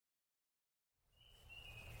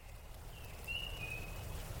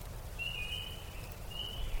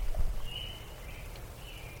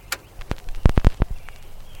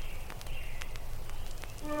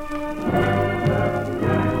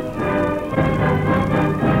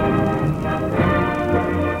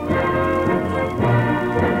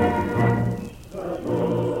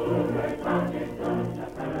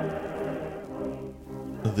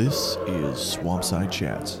This is Swampside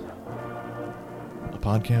Chats, a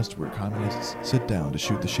podcast where communists sit down to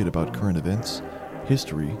shoot the shit about current events,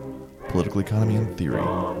 history, political economy, and theory.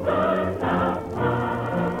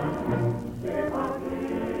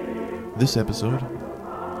 This episode,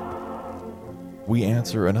 we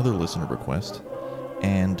answer another listener request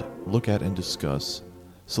and look at and discuss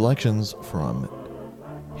selections from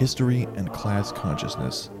History and Class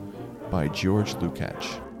Consciousness by George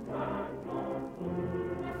Lukács.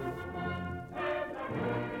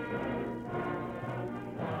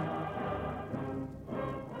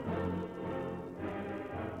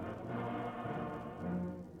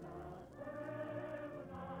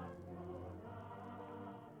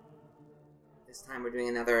 This time we're doing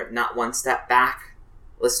another Not One Step Back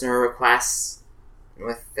listener requests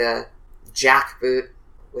with the jackboot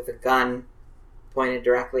with a gun pointed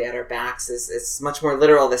directly at our backs. It's much more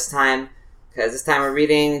literal this time, because this time we're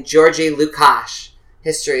reading Georgy Lukács,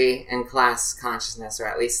 History and Class Consciousness, or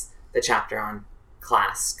at least the chapter on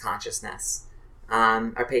class consciousness.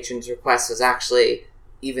 Our patron's request was actually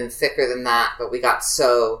even thicker than that, but we got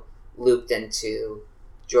so looped into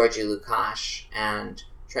Georgy Lukács and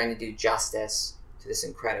trying to do justice to this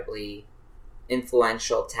incredibly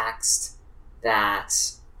influential text that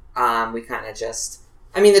we kind of just...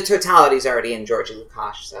 I mean, the totality is already in Georgy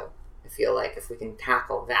Lukács, so I feel like if we can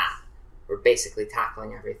tackle that, we're basically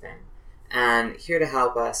tackling everything. And here to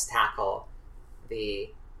help us tackle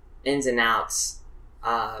the ins and outs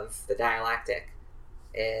of the dialectic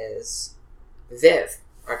is Viv,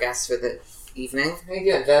 our guest for the evening. How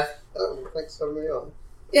you doing, Viv? Oh, thanks for having me on.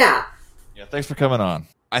 Yeah, Thanks for coming on.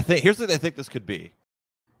 Here's what I think this could be.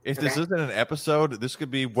 If this Okay. isn't an episode, this could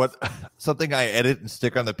be something I edit and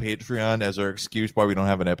stick on the Patreon as our excuse why we don't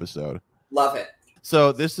have an episode. love it.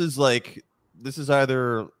 So this is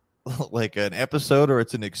either like an episode or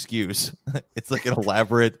it's an excuse. It's like an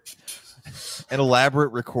elaborate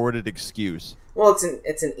recorded excuse. Well,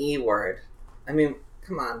 it's an E word. I mean,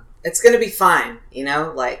 come on. It's going to be fine, you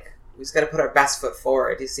know? Like, we just got to put our best foot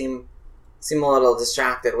forward. You seem a little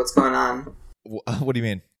distracted. What's going on? What do you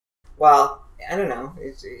mean? Well, I don't know.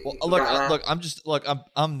 Well,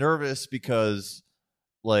 I'm nervous because,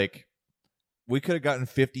 like, we could have gotten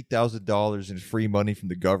 $50,000 in free money from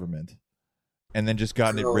the government, and then just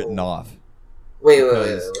gotten it written off. Wait.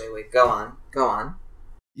 Go on.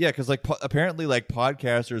 Yeah, because apparently,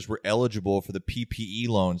 podcasters were eligible for the PPE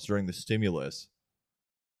loans during the stimulus,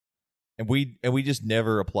 and we just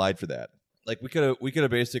never applied for that. Like, we could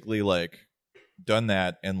have basically done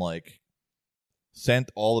that and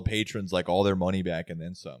sent all the patrons all their money back and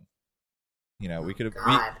then some. You know, we could have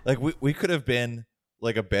we could have been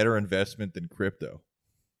a better investment than crypto.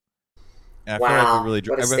 And I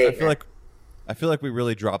feel like we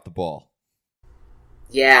really dropped the ball.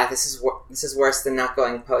 Yeah, this is worse than not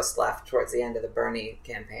going post-left towards the end of the Bernie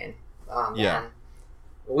campaign. Oh, man. Yeah.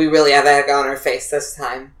 We really have egg on our face this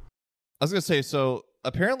time. I was going to say, so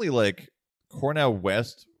apparently Cornel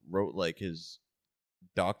West wrote his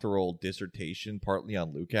doctoral dissertation partly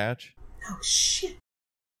on Lukács. Oh, shit.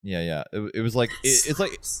 Yeah. It was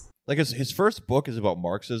his first book is about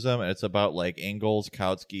Marxism, and it's about Engels,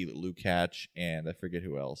 Kautsky, Lukács, and I forget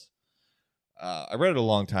who else. I read it a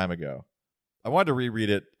long time ago. I wanted to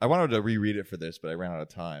reread it for this, but I ran out of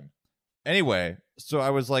time. Anyway, so I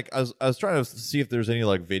was trying to see if there's any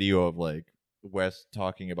video of West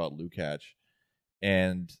talking about Lukács,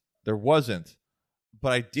 and there wasn't.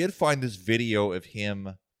 But I did find this video of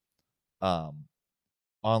him on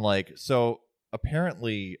so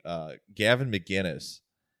apparently Gavin McInnes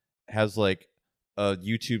has a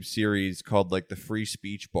YouTube series called the Free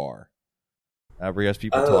Speech Bar, where he has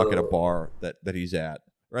people talk at a bar that he's at.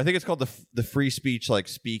 Or I think it's called the Free Speech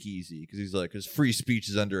Speakeasy, because he's because free speech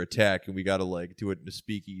is under attack and we got to do it in a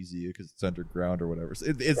speakeasy because it's underground or whatever. So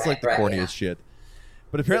it's the corniest shit.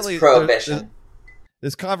 But apparently it's prohibition.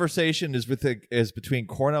 This conversation is between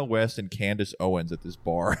Cornel West and Candace Owens at this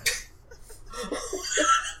bar.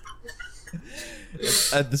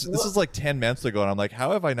 This is 10 months ago, and I'm like,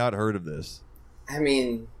 how have I not heard of this? I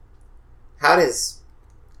mean, how does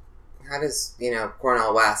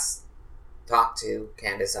Cornel West talk to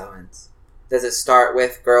Candace Owens? Does it start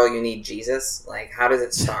with "Girl, you need Jesus"? How does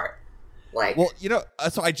it start? Well,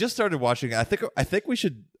 so I just started watching it. I think we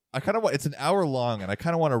should. I kind of want. It's an hour long, and I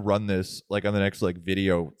kind of want to run this on the next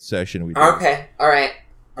video session we do. Okay, all right,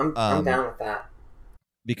 I'm down with that.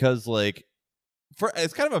 Because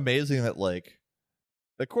it's kind of amazing that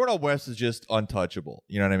Cornel West is just untouchable.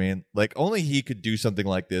 You know what I mean? Only he could do something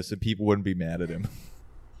like this, and people wouldn't be mad at him.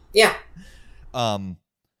 Yeah.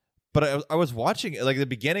 But I was watching, like, the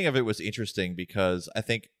beginning of it was interesting because I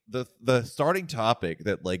think the starting topic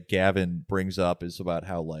that, like, Gavin brings up is about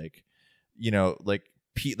how, like, like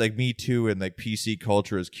like Me Too and like PC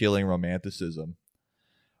culture is killing romanticism.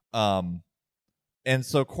 And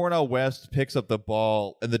so Cornel West picks up the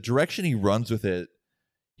ball, and the direction he runs with it,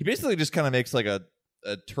 he basically just kind of makes like a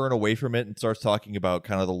turn away from it and starts talking about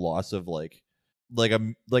kind of the loss of like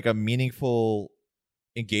a meaningful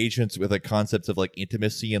engagements with like concepts of like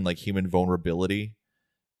intimacy and like human vulnerability,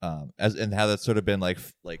 and how that's sort of been like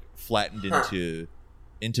flattened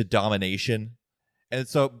into domination. And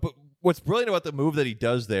so, but what's brilliant about the move that he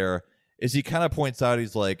does there is he kind of points out,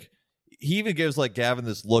 he's like, he even gives like Gavin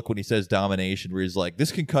this look when he says domination, where he's like,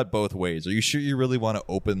 this can cut both ways. Are you sure you really want to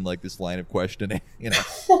open like this line of questioning?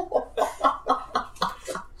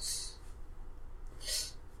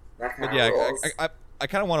 That kind But yeah, rules. I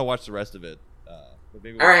kind of want to watch the rest of it. But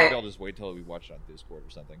maybe I'll just wait till we watch it on Discord or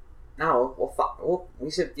something. No, we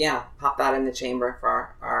should pop that in the chamber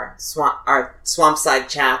for our swamp side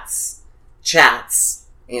chats.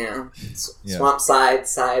 Swamp side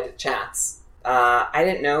chats. I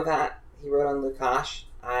didn't know that he wrote on Lukács.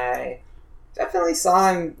 I definitely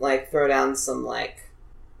saw him like throw down some like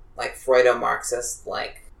Freudo-Marxist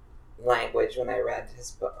like language when I read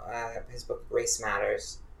his book Race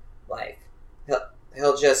Matters. Like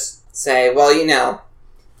he'll just say, well,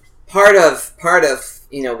 part of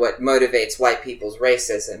what motivates white people's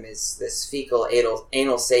racism is this fecal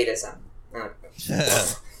anal sadism.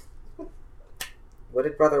 What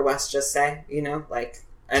did Brother West just say?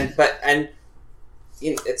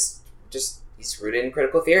 It's just he's rooted in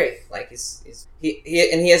critical theory. Like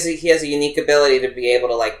he has a unique ability to be able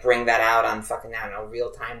to like bring that out on fucking, I don't know,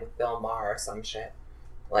 Real Time with Bill Maher or some shit,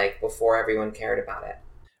 like before everyone cared about it.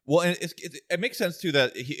 Well, and it makes sense too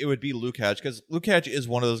that it would be Lukács, because Lukács is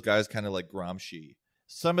one of those guys, kind of like Gramsci.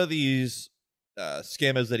 Some of these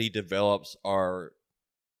schemas that he develops are,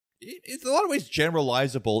 it's in a lot of ways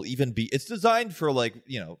generalizable. It's designed for like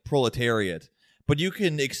proletariat, but you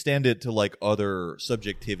can extend it to like other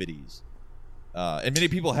subjectivities, and many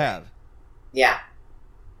people have. Yeah.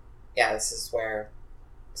 This is where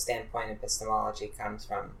standpoint epistemology comes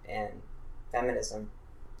from in feminism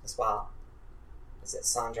as well. Is it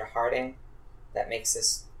Sandra Harding that makes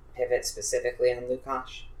this pivot specifically on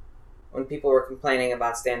Lukács? When people were complaining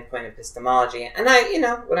about standpoint epistemology, and I,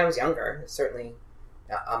 when I was younger, certainly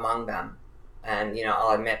among them, and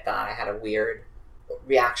I'll admit that I had a weird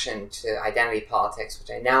reaction to identity politics,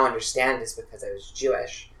 which I now understand is because I was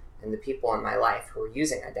Jewish, and the people in my life who were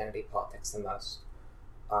using identity politics the most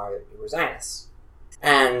were Zionists,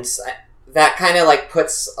 and that kind of like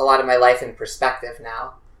puts a lot of my life in perspective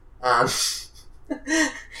now.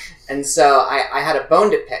 And so I had a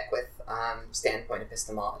bone to pick with standpoint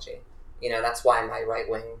epistemology. That's why my right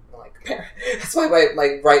wing that's why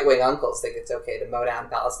my right wing uncles think it's okay to mow down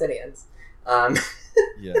Palestinians.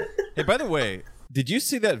 Yeah. Hey, by the way, did you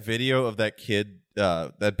see that video of that kid,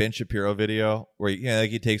 that Ben Shapiro video where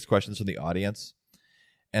he takes questions from the audience,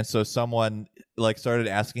 and so someone like started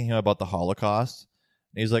asking him about the Holocaust,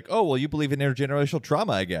 and he's like, "Oh, well, you believe in intergenerational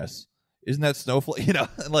trauma, I guess. Isn't that snowflake?" And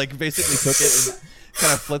like basically took it and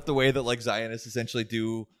kind of flipped the way that like Zionists essentially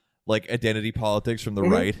do like identity politics from the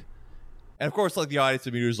right. And of course, like the audience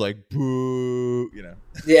immediately was like, "Boo!" Yeah.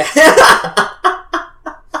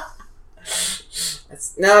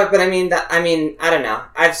 No, but I mean, I don't know.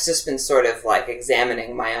 I've just been sort of like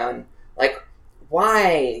examining my own, like,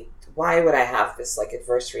 why would I have this like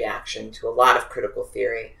adverse reaction to a lot of critical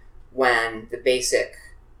theory when the basic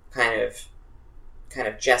kind of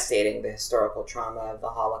gestating the historical trauma of the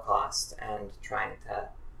Holocaust and trying to,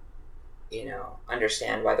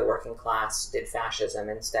 understand why the working class did fascism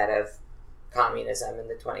instead of communism in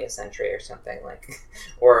the 20th century or something, like,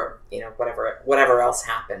 or whatever else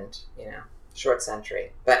happened, short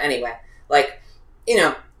century. But anyway, like,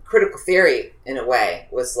 critical theory in a way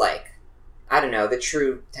was like, I don't know, the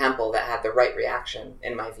true temple that had the right reaction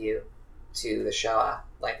in my view to the Shoah,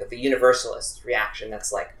 like the universalist reaction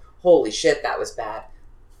that's like, holy shit, that was bad.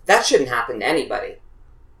 That shouldn't happen to anybody.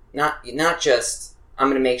 Not just, I'm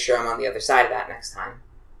going to make sure I'm on the other side of that next time.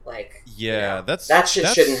 Like, yeah, that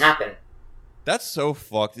shouldn't happen. That's so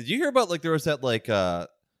fucked. Did you hear about like there was that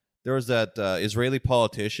Israeli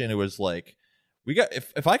politician who was like,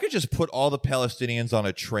 if I could just put all the Palestinians on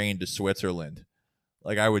a train to Switzerland,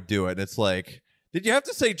 like I would do it. And it's like, did you have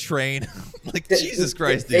to say train? Like, Jesus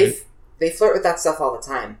Christ, dude. They flirt with that stuff all the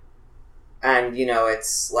time. And,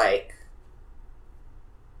 it's like,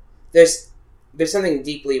 there's something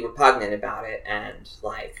deeply repugnant about it, and,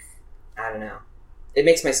 like, I don't know. It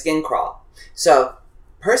makes my skin crawl. So,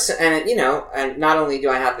 and and not only do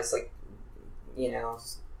I have this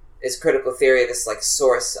is critical theory this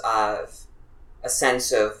source of a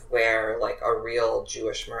sense of where a real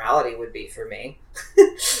Jewish morality would be for me,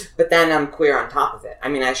 but then I'm queer on top of it. I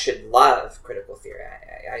mean, I should love critical theory.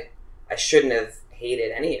 I shouldn't have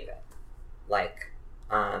hated any of it.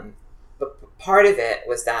 But part of it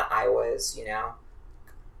was that I was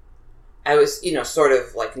sort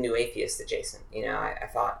of new atheist adjacent. I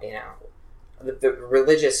thought, the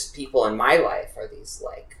religious people in my life are these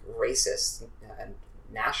racist,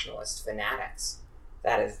 nationalist fanatics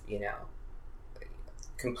that have,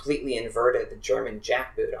 completely inverted the German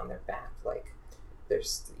jackboot on their back.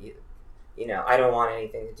 There's, I don't want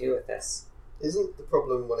anything to do with this. Isn't the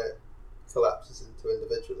problem when it collapses into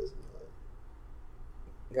individualism,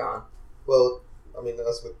 though? Go on. Well, I mean,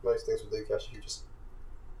 as with most things with Lukács,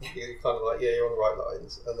 you're kind of you're on the right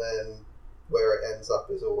lines, and then where it ends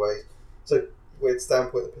up is always... So, with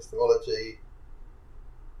standpoint epistemology,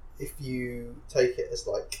 if you take it as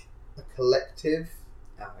a collective,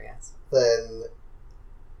 oh yes, then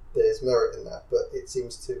there's merit in that, but it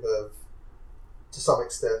seems to have, to some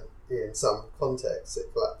extent, in some contexts,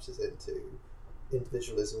 it collapses into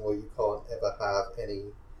individualism where you can't ever have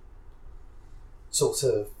any sort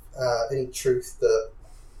of any truth that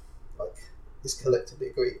is collectively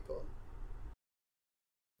agreed upon.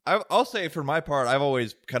 I'll say for my part, I've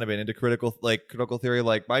always kind of been into critical theory.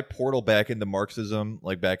 My portal back into Marxism,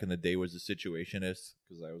 back in the day, was the situationist,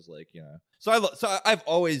 because I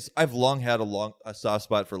was I've long had a soft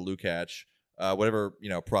spot for Lukács, whatever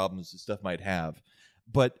problems and stuff might have.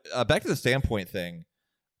 But back to the standpoint thing,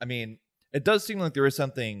 I mean, it does seem like there is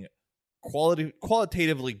something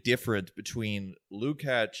qualitatively different between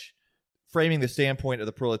Lukács framing the standpoint of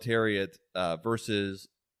the proletariat versus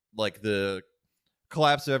the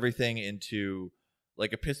collapse of everything into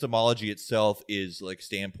epistemology itself is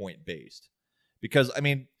standpoint based. Because I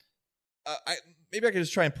mean, maybe I could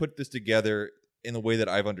just try and put this together in the way that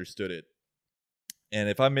I've understood it. And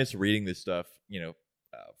if I'm misreading this stuff,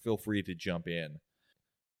 feel free to jump in.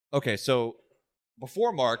 Okay, so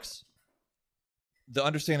before Marx, the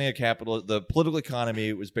understanding of capital, the political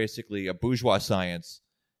economy, was basically a bourgeois science,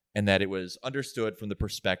 and that it was understood from the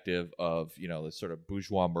perspective of the sort of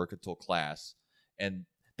bourgeois mercantile class. And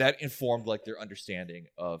that informed their understanding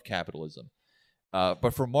of capitalism.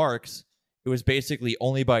 But for Marx, it was basically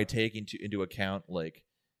only by taking into account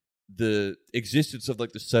the existence of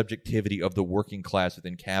the subjectivity of the working class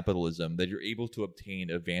within capitalism that you're able to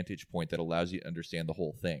obtain a vantage point that allows you to understand the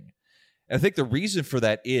whole thing. And I think the reason for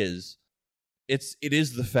that is it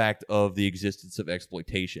is the fact of the existence of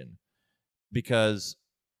exploitation. Because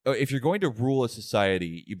if you're going to rule a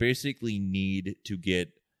society, you basically need to get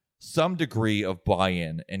some degree of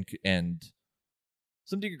buy-in and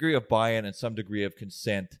some degree of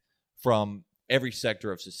consent from every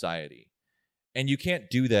sector of society. And you can't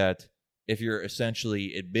do that if you're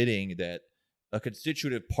essentially admitting that a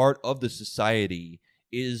constitutive part of the society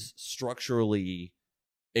is structurally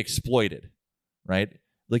exploited, right?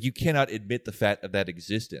 You cannot admit the fact of that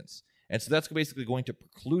existence. And so that's basically going to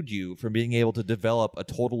preclude you from being able to develop a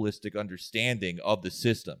totalistic understanding of the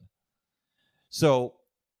system. So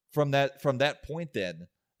from that point, then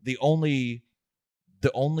the only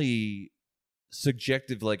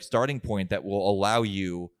subjective starting point that will allow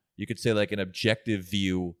you could say an objective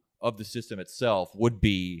view of the system itself would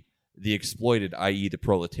be the exploited, i.e. the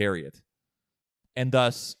proletariat. And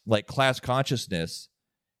thus class consciousness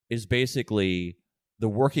is basically the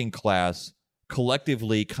working class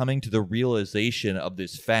collectively coming to the realization of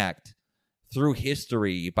this fact through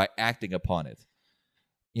history by acting upon it.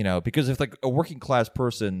 Because if a working class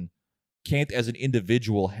person can't as an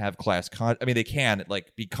individual have they can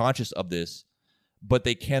be conscious of this, but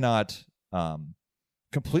they cannot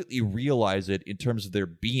completely realize it in terms of their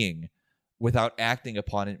being without acting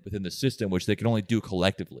upon it within the system, which they can only do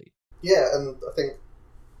collectively. Yeah, and I think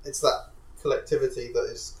it's that collectivity that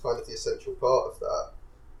is kind of the essential part of that.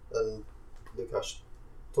 And Lukács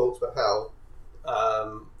talks about how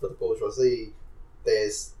for the bourgeoisie,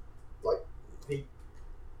 there's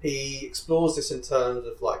he explores this in terms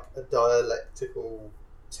of a dialectical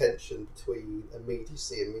tension between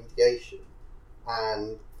immediacy and mediation.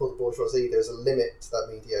 And for the bourgeoisie, there's a limit to that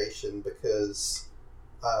mediation because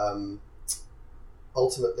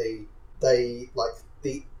ultimately they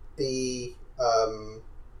the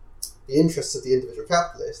interests of the individual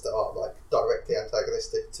capitalist are directly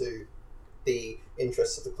antagonistic to the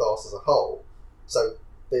interests of the class as a whole. So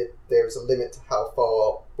there is a limit to how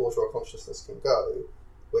far bourgeois consciousness can go,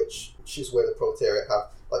 which is where the proletariat have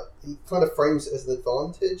he kind of frames it as an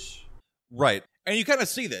advantage. Right. And you kind of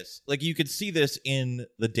see this. Like, you could see this in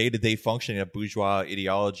the day-to-day functioning of bourgeois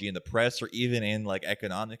ideology in the press, or even in, like,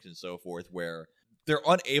 economics and so forth, where they're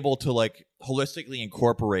unable to, like, holistically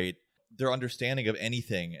incorporate their understanding of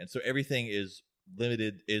anything. And so everything is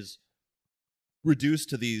limited, is reduced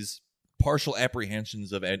to these partial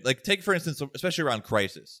apprehensions of, like, take, for instance, especially around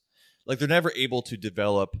crisis. Like, they're never able to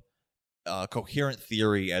develop a coherent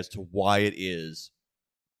theory as to why it is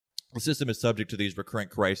the system is subject to these recurrent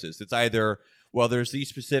crises. It's either, well, there's these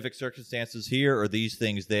specific circumstances here, or these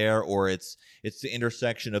things there, or it's the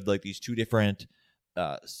intersection of, like, these two different,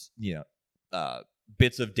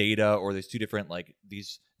 bits of data, or these two different, like,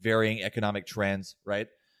 these varying economic trends, right?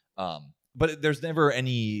 But there's never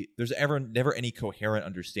any coherent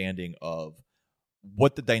understanding of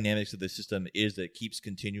what the dynamics of the system is that keeps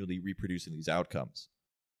continually reproducing these outcomes.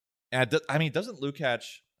 And doesn't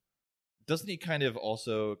Lukács, doesn't he kind of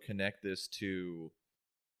also connect this to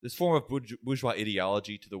this form of bourgeois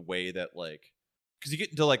ideology, to the way that, like, because you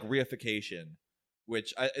get into, like, reification,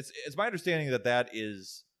 which it's my understanding that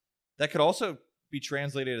could also be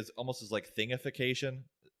translated as almost as, like, thingification.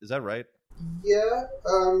 Is that right? Yeah,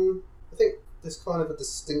 I think there's kind of a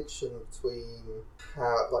distinction between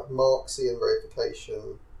how, like, Marxian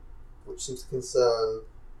reification, which seems to concern,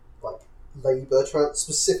 like,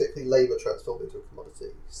 specifically labour transformed into a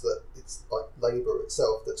commodity, so that it's, like, labour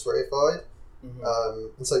itself that's reified.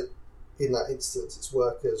 Mm-hmm. And so in that instance, it's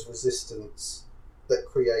workers' resistance that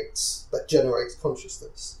generates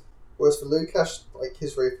consciousness. Whereas for Lukács, like,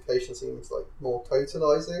 his reification seems like more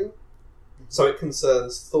totalizing. Mm-hmm. So it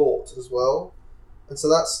concerns thought as well. And so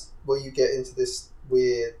that's where you get into this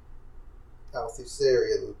weird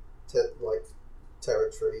Althusserian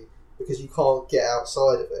territory, because you can't get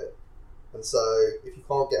outside of it. And so if you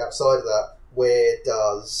can't get outside of that, where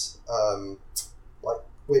does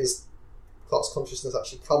class consciousness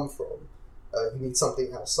actually come from? You need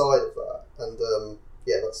something outside of that. And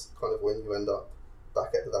that's kind of when you end up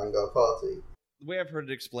back at the Vanguard Party. The way I've heard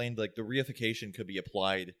it explained, like, the reification could be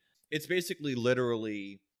applied, it's basically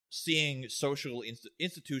literally seeing social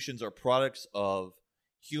institutions are products of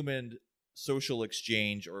human social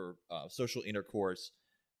exchange, or social intercourse,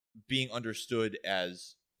 being understood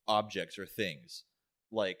as objects or things,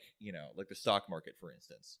 like the stock market, for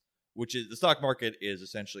instance, which is, the stock market is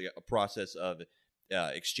essentially a process of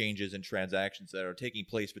exchanges and transactions that are taking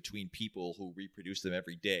place between people who reproduce them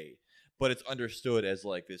every day, but it's understood as,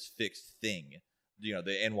 like, this fixed thing, the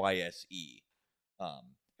NYSE,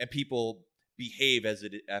 and people behave as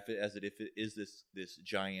if it is this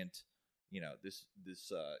giant,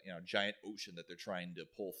 giant ocean that they're trying to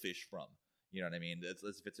pull fish from. You know what I mean? It's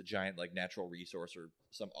as if it's a giant, like, natural resource or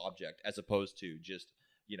some object, as opposed to just,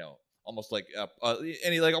 almost like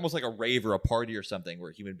almost like a rave or a party or something,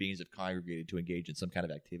 where human beings have congregated to engage in some kind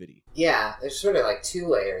of activity. Yeah, there's sort of like two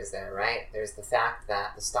layers there, right? There's the fact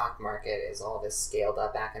that the stock market is all this scaled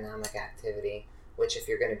up economic activity, which, if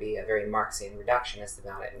you're going to be a very Marxian reductionist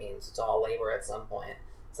about it, means it's all labor at some point.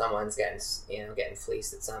 Someone's getting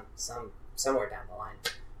fleeced at somewhere down the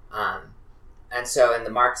line. And so, in the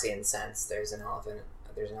Marxian sense, there's an element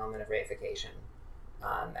of reification,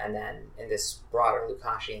 and then in this broader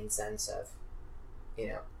Lukácsian sense of,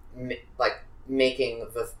 making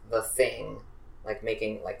the thing,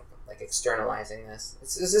 like externalizing this.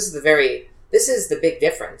 This is the big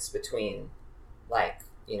difference between,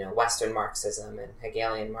 Western Marxism and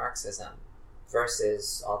Hegelian Marxism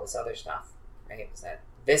versus all this other stuff, right? Is that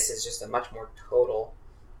this is just a much more total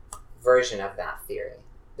version of that theory.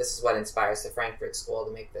 This is what inspires the Frankfurt School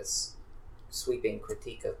to make this sweeping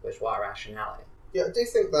critique of bourgeois rationality. Yeah, I do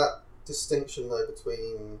think that distinction, though,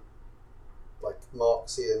 between, like,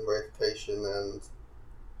 Marxian reification and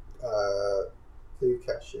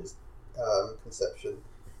Lukács's conception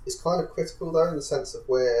is kind of critical, though, in the sense of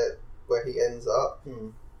where he ends up.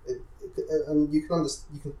 And you can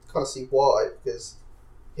kind of see why, because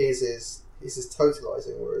his is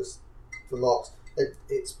totalizing, whereas for Marx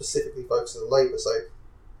it specifically focuses on labour. So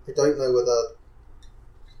I don't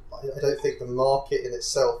think the market in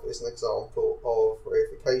itself is an example of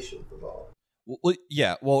reification for Marx.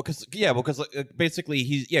 Because basically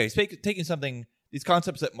he's taking these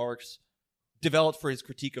concepts that Marx developed for his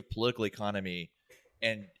critique of political economy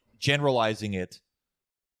and generalizing it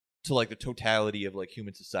to, like, the totality of, like,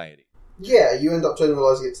 human society. Yeah, you end up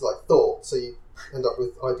generalizing it to, like, thought, so you end up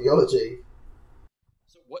with ideology.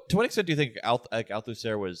 So to what extent do you think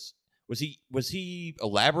Althusser was he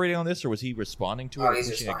elaborating on this, or was he responding to it, or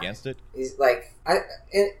pushing against it? He's like,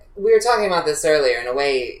 we were talking about this earlier. In a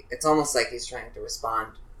way, it's almost like he's trying to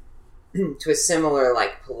respond to a similar,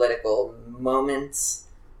 like, political moment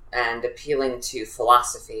and appealing to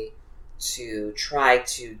philosophy to try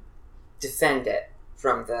to defend it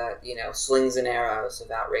from the, slings and arrows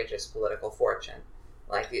of outrageous political fortune.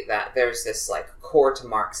 Like that, there's this like core to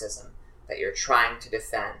Marxism that you're trying to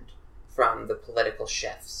defend from the political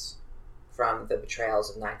shifts, from the betrayals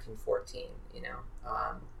of 1914,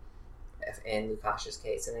 in Lukash's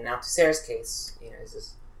case. And in Althusser's case,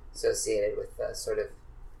 is associated with the sort of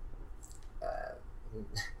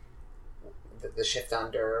the shift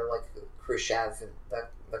under like Khrushchev and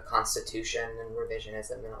the Constitution and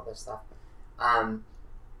revisionism and all this stuff.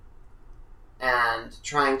 And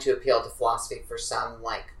trying to appeal to philosophy for some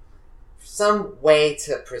way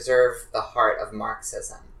to preserve the heart of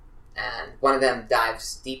Marxism. And one of them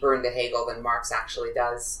dives deeper into Hegel than Marx actually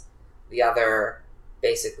does. The other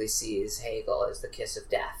basically sees Hegel as the kiss of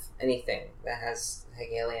death. Anything that has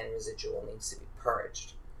Hegelian residual needs to be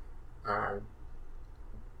purged.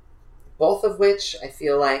 Both of which I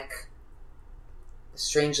feel like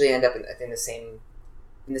strangely end up in the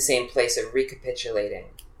same place of recapitulating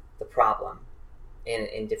the problem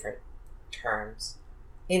in different terms.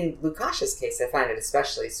 In Lukash's case, I find it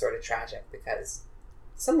especially sort of tragic because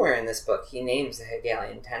somewhere in this book he names the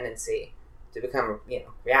Hegelian tendency to become,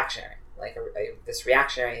 reactionary, like this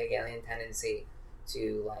reactionary Hegelian tendency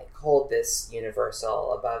to like hold this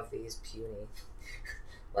universal above these puny,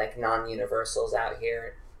 like non-universals out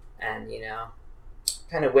here, and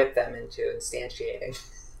kind of whip them into instantiating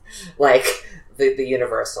like the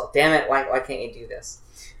universal. Damn it! Why can't you do this?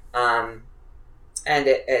 And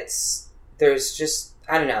there's just,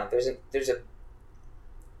 I don't know. There's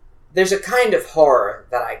a kind of horror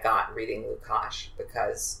that I got reading Lukács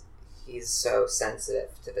because he's so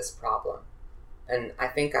sensitive to this problem, and I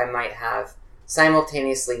think I might have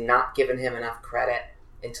simultaneously not given him enough credit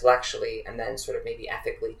intellectually, and then sort of maybe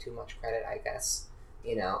ethically too much credit, I guess.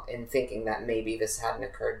 In thinking that maybe this hadn't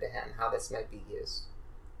occurred to him, how this might be used.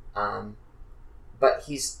 But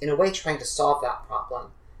he's, in a way, trying to solve that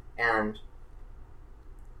problem. And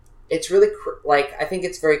it's really, I think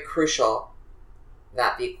it's very crucial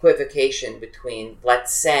that the equivocation between,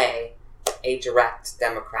 let's say, a direct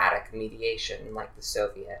democratic mediation like the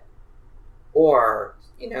Soviet, or,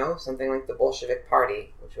 something like the Bolshevik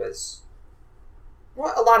Party, which was,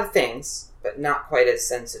 a lot of things, but not quite as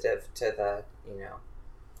sensitive to the,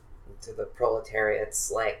 to the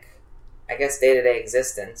proletariat's, I guess, day-to-day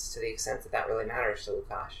existence, to the extent that really matters to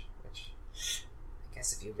Lukács, which I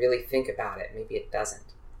guess if you really think about it, maybe it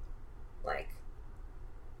doesn't.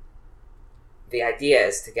 The idea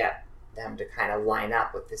is to get them to kind of line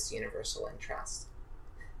up with this universal interest.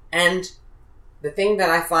 And the thing that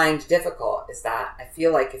I find difficult is that I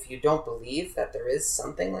feel like if you don't believe that there is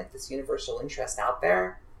something like this universal interest out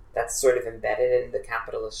there that's sort of embedded in the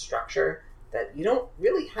capitalist structure, that you don't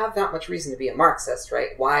really have that much reason to be a Marxist,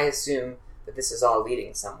 right? Why assume that this is all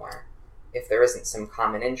leading somewhere if there isn't some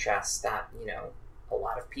common interest that, a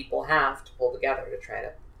lot of people have to pull together to try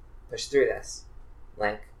to push through this?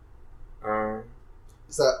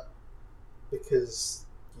 Is that because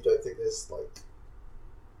you don't think there's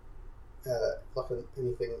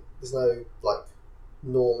anything, there's no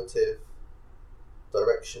normative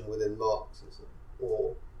direction within Marxism,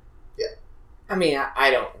 or I mean,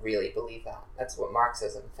 I don't really believe that. That's what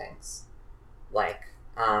Marxism thinks.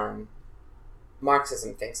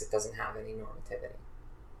 Marxism thinks it doesn't have any normativity.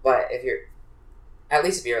 But if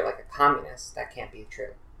you're a communist, that can't be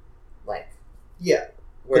true. But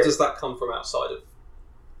does that come from outside of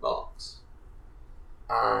Marx?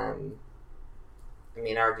 I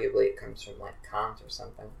mean, arguably it comes from Kant or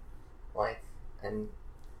something. And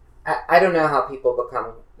I don't know how people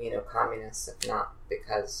become, communists, if not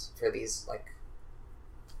because for these,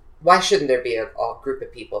 why shouldn't there be a group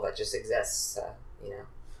of people that just exists,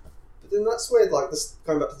 But then that's where, this,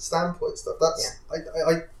 going back to the standpoint stuff, that's, I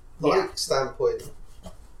like standpoint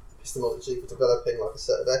epistemology for developing, a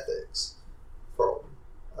set of ethics from,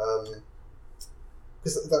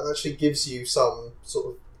 because that actually gives you some sort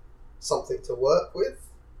of something to work with,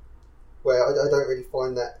 where I don't really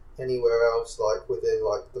find that anywhere else, within,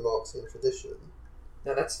 the Marxian tradition.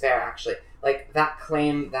 No, that's fair, actually. That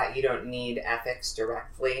claim that you don't need ethics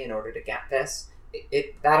directly in order to get this,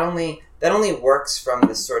 that only works from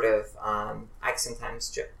the sort of, I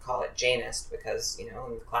sometimes call it Jainist, because, in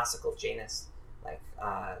the classical Jainist,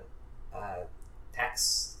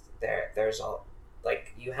 texts, there's all,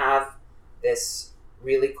 you have this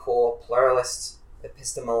really cool pluralist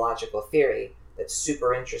epistemological theory that's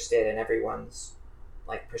super interested in everyone's,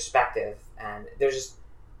 perspective, and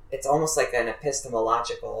it's almost like an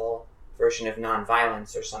epistemological version of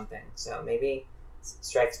nonviolence or something. So maybe it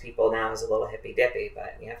strikes people now as a little hippy-dippy,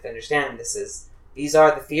 but you have to understand these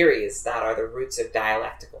are the theories that are the roots of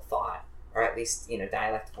dialectical thought. at least,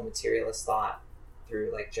 dialectical materialist thought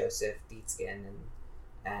through like Joseph Dietzgen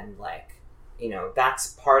and like,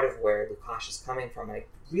 that's part of where Lukács is coming from. I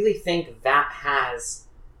really think that has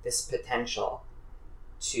this potential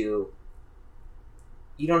to,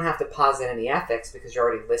 you don't have to posit any ethics because you're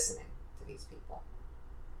already listening to these people.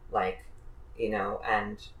 Like,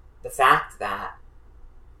 and the fact that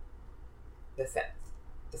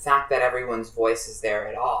the fact that everyone's voice is there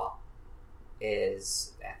at all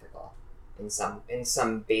is ethical in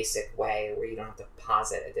some basic way where you don't have to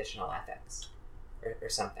posit additional ethics or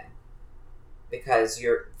something, because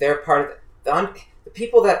they're part of the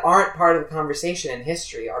people that aren't part of the conversation in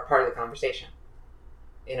history are part of the conversation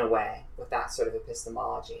in a way with that sort of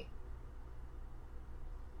epistemology.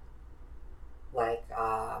 Like,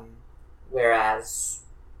 whereas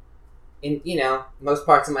in most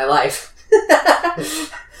parts of my life,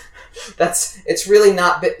 it's really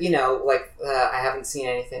not. I haven't seen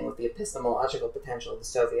anything with the epistemological potential of the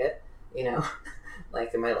Soviet,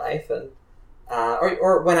 like in my life, and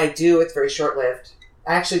or when I do, it's very short lived.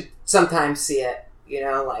 I actually sometimes see it,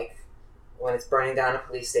 like when it's burning down a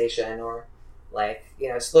police station, or like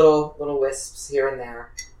it's little wisps here and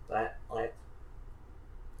there, but like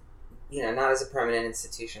not as a permanent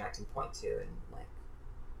institution I can point to and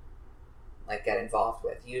like get involved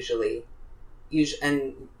with. Usually,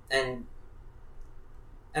 and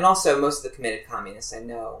also most of the committed communists I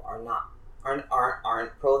know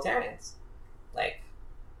aren't proletarians. Like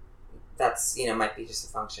that's might be just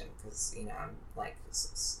a function because I'm like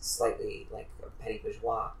slightly like a petty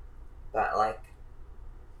bourgeois, but like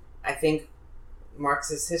I think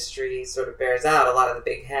Marx's history sort of bears out a lot of the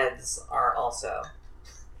big heads are also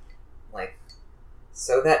like.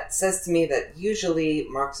 So that says to me that usually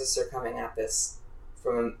Marxists are coming at this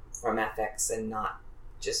from ethics and not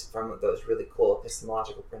just from those really cool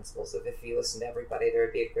epistemological principles of if you listen to everybody, there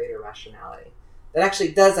would be a greater rationality. That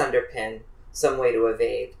actually does underpin some way to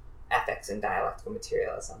evade ethics and dialectical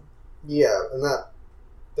materialism. Yeah, and that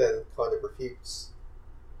then kind of refutes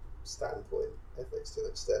standpoint ethics to an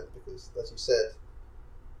extent, because, as you said,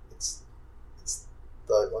 it's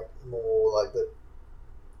like more like an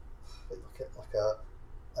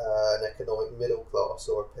economic middle class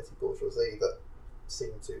or a petty bourgeoisie that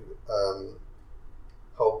seem to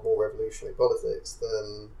hold more revolutionary politics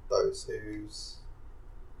than those whose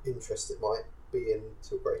interest it might be in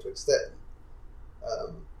to a greater extent.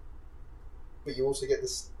 But you also get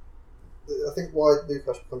this. I think why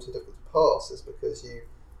Lukács becomes so difficult to pass is because you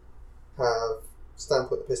have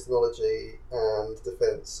standpoint epistemology and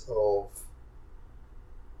defence of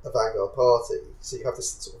a vanguard party. So you have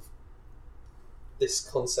this sort of this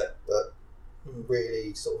concept that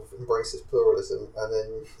really sort of embraces pluralism, and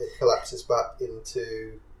then it collapses back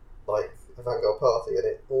into like a vanguard party, and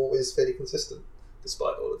it all is fairly consistent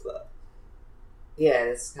despite all of that. Yeah,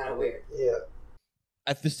 it's kind of weird. Yeah.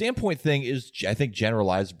 The standpoint thing is, I think,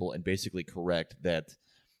 generalizable and basically correct that,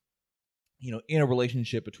 in a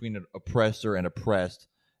relationship between an oppressor and oppressed,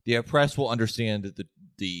 the oppressed will understand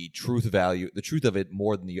the truth of it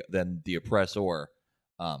more than the oppressor, or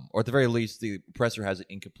at the very least, the oppressor has an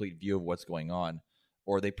incomplete view of what's going on,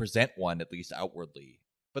 or they present one at least outwardly.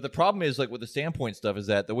 But the problem is, like with the standpoint stuff, is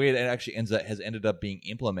that the way it actually has ended up being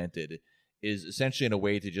implemented is essentially in a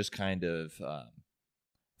way to just kind of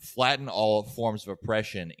flatten all forms of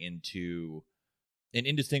oppression into an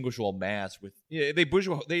indistinguishable mass. With they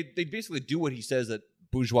basically do what he says that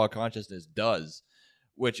bourgeois consciousness does,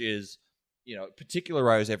 which is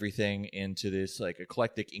particularize everything into this like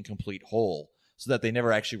eclectic, incomplete whole, so that they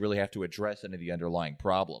never actually really have to address any of the underlying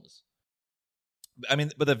problems. I mean,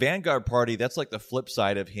 but the Vanguard Party, that's like the flip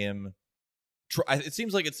side of him. It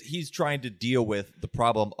seems like he's trying to deal with the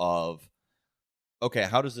problem of, okay,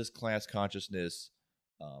 how does this class consciousness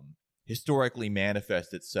historically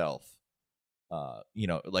manifest itself,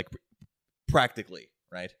 like practically,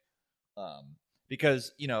 right?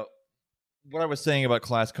 Because, what I was saying about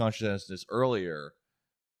class consciousness earlier,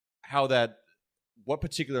 how that what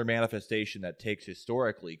particular manifestation that takes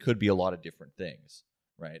historically could be a lot of different things,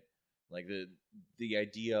 right? Like the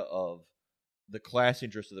idea of the class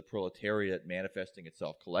interest of the proletariat manifesting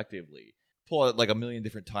itself collectively. Pull out like a million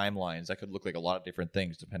different timelines that could look like a lot of different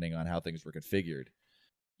things depending on how things were configured.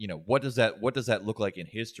 What does that look like in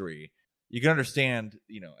history? You can understand,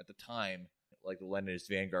 at the time, like the Leninist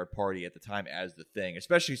Vanguard Party at the time as the thing,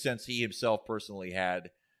 especially since he himself personally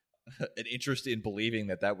had an interest in believing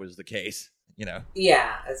that was the case.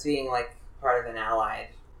 Yeah, as being like part of an allied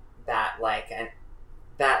that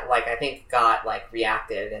I think got like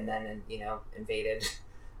reacted and then invaded.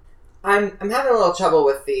 I'm having a little trouble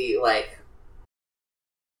with the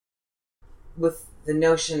the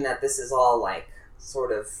notion that this is all like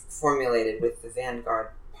sort of formulated with the Vanguard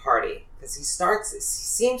Party, because he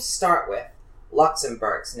seems to start with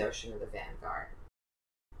Luxemburg's notion of the Vanguard,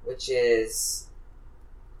 which is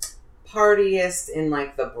partyist in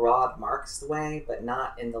like the broad Marxist way, but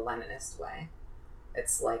not in the Leninist way.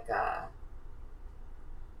 It's like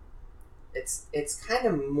it's kind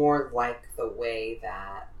of more like the way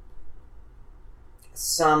that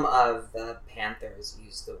some of the Panthers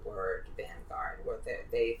use the word vanguard, where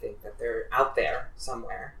they think that they're out there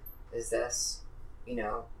somewhere. Is this,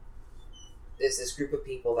 is this group of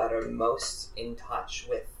people that are most in touch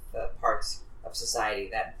with the parts of society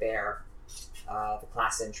that bear the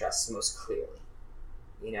class interests most clearly,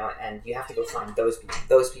 and you have to go find those people.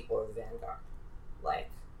 Those people are the vanguard,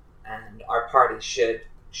 and our party should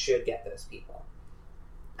get those people.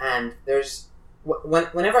 And there's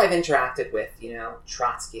whenever I've interacted with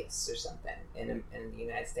Trotskyists or something in the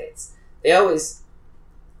United States, they always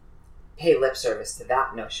pay lip service to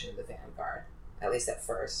that notion of the vanguard, at least at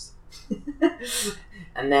first,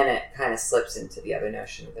 and then it kind of slips into the other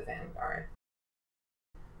notion of the vanguard.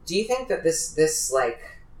 Do you think that this like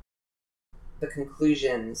the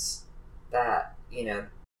conclusions that I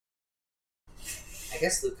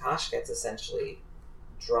guess Lukács gets essentially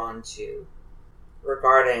drawn to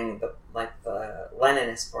regarding the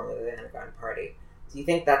Leninist form of the Vanguard Party, do you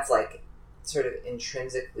think that's like sort of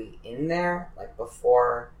intrinsically in there, like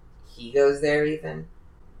before he goes there even,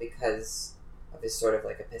 because of his sort of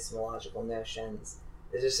like epistemological notions?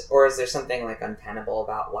 Or is there something like untenable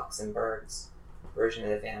about Luxemburg's version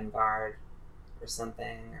of the Vanguard or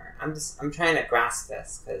something? Or I'm trying to grasp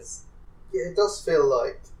this, because it does feel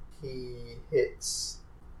like he hits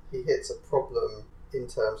a problem in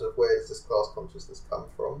terms of where does this class consciousness come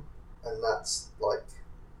from, and that's like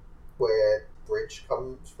where Bridge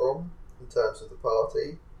comes from in terms of the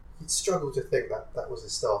party. You'd struggle to think that that was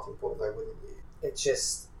his starting point, though, wouldn't you? It's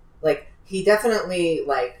just like he definitely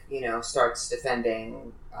starts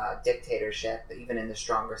defending dictatorship, even in the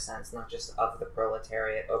stronger sense, not just of the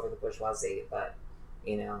proletariat over the bourgeoisie, but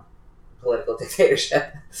political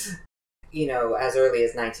dictatorship. As early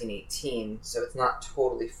as 1918, so it's not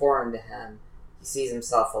totally foreign to him. He sees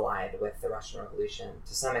himself allied with the Russian Revolution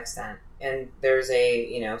to some extent. And there's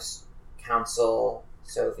a, council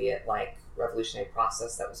Soviet-like revolutionary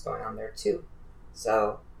process that was going on there too.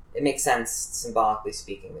 So it makes sense, symbolically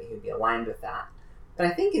speaking, that he would be aligned with that. But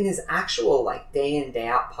I think in his actual, day in, day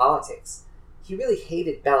out politics, he really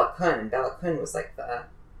hated Bela Kun, and Bela Kun was like the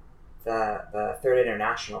Third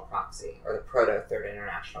International proxy, or the proto-Third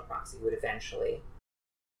International proxy, who would eventually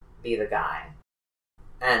be the guy.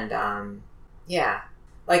 And,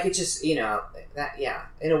 it just, in a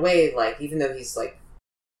way, even though he's,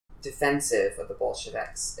 defensive of the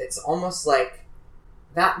Bolsheviks, it's almost like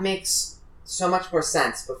that makes so much more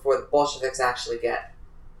sense before the Bolsheviks actually get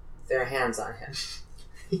their hands on him.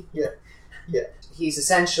 Yeah. He's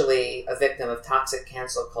essentially a victim of toxic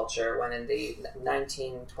cancel culture when in the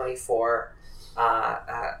 1924,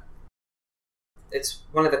 it's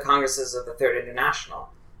one of the congresses of the Third International,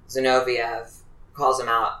 Zinoviev calls him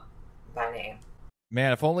out by name.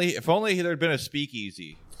 Man, if only there had been a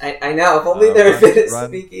speakeasy. I know, if only there had been a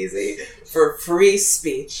speakeasy for free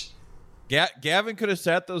speech. Gavin could have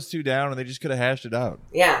sat those two down and they just could have hashed it out.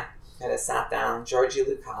 Yeah, could have sat down, Georgy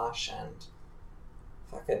Lukács and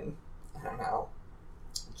fucking, I don't know,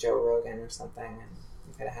 Joe Rogan or something, and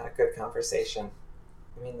you could have had a good conversation.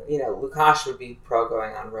 I mean, Lukács would be pro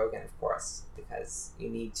going on Rogan, of course, because you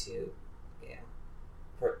need to,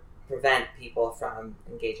 prevent people from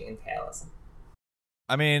engaging in tailism.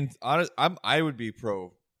 I mean, I would be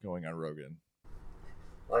pro going on Rogan.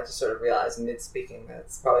 Well, I just sort of realized mid-speaking that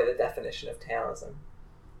it's probably the definition of tailism.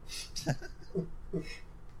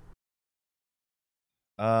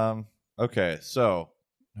 Okay, so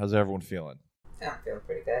how's everyone feeling? Yeah, I'm feeling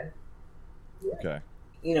pretty good. Yeah. Okay.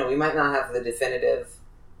 We might not have the definitive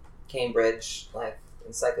Cambridge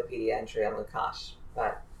encyclopedia entry on Lukács,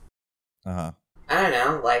 but I don't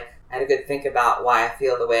know. I had a good think about why I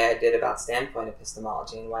feel the way I did about standpoint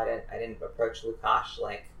epistemology, and why I didn't approach Lukács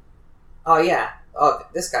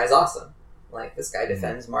this guy's awesome. This guy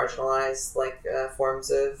defends marginalized forms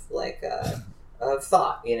of of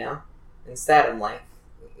thought. Instead, I'm I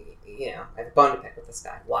have a bone to pick with this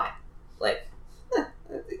guy. Why?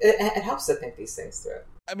 It helps to think these things through.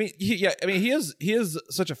 I mean, he is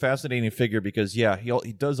such a fascinating figure because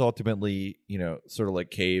he does ultimately sort of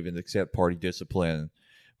cave and accept party discipline,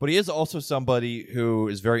 but he is also somebody who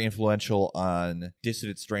is very influential on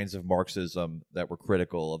dissident strains of Marxism that were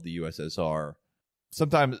critical of the USSR.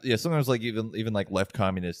 Sometimes even left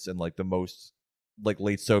communists and the most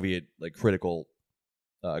late Soviet critical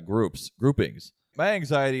groupings. My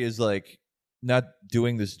anxiety is like not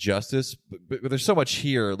doing this justice, but there's so much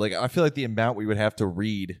here. Like I feel like the amount we would have to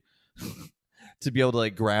read to be able to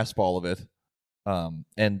like grasp all of it,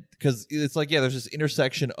 and because it's like there's this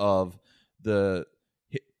intersection of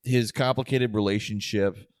his complicated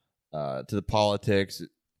relationship to the politics,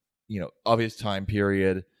 of his time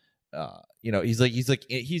period.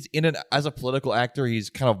 He's in and as a political actor, he's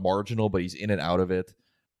kind of marginal, but he's in and out of it.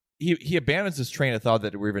 He abandons this train of thought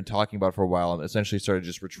that we've been talking about for a while, and essentially started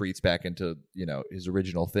just retreats back into his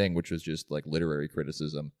original thing, which was just like literary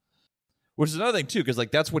criticism, which is another thing too, because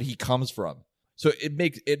like that's what he comes from. So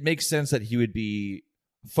it makes sense that he would be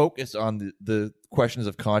focused on the questions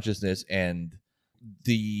of consciousness and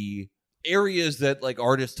the areas that like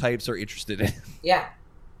artist types are interested in. Yeah,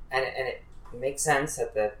 and it makes sense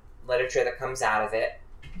that the literature that comes out of it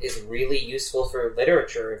is really useful for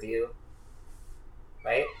literature review,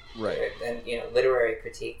 right? Right. And literary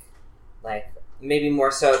critique, like maybe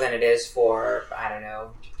more so than it is for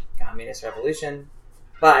communist revolution,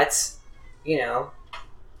 but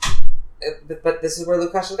but this is where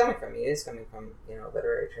Lukács is coming from. He is coming from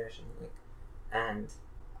literary tradition, and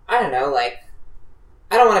I don't know, like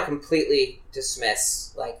I don't want to completely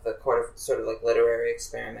dismiss like the sort of like literary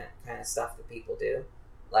experiment kind of stuff that people do.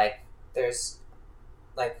 Like there's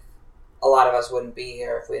like a lot of us wouldn't be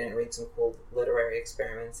here if we didn't read some cool literary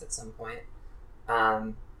experiments at some point.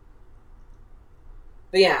 But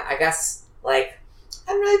yeah, I guess like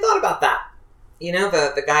I hadn't really thought about that.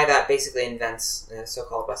 The guy that basically invents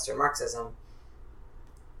so-called Western Marxism,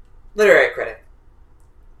 literary critic.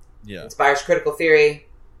 Yeah. Inspires critical theory.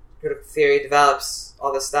 Critical theory develops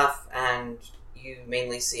all this stuff, and you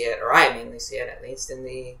mainly see it, or I mainly see it, at least in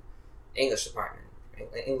the English department,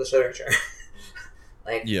 right? English literature.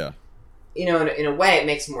 Like, yeah. In a way, it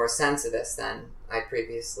makes more sense of this than I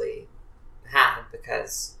previously had,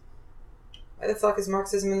 because why the fuck is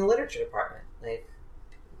Marxism in the literature department? Like,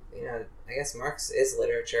 I guess Marx is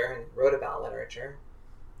literature and wrote about literature.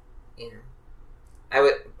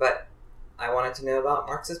 But I wanted to know about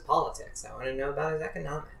Marx's politics. I wanted to know about his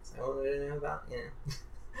economics. I wanted to know about, there's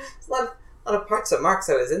a lot of parts of Marx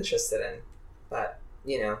I was interested in. But,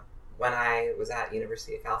 when I was at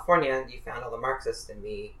University of California, you found all the Marxists in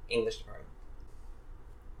the English department.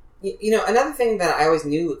 Another thing that I always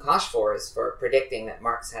knew Lukács for is for predicting that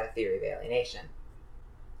Marx had a theory of alienation.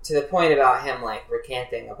 To the point about him, like,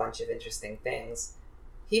 recanting a bunch of interesting things.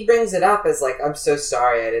 He brings it up as, like, I'm so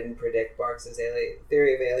sorry I didn't predict Marx's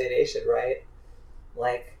theory of alienation, right?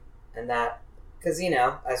 Like, and that, because,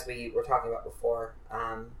 as we were talking about before,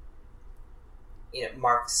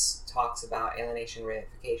 Marx talks about alienation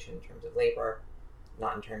reification in terms of labor,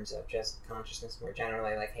 not in terms of just consciousness more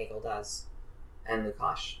generally, like Hegel does. And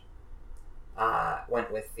Lukács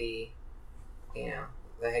went with the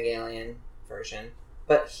Hegelian version.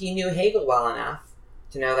 But he knew Hegel well enough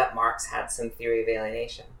to know that Marx had some theory of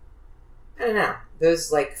alienation. I don't know.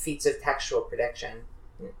 Those, like, feats of textual prediction,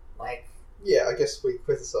 like... Yeah, I guess we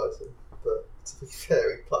criticise him, but to be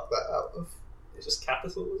fair, he plucked that out of... It's just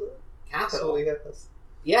Capital, was it? Capital?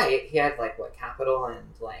 Yeah, he had, like, what, Capital and,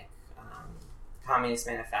 like, Communist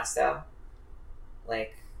Manifesto.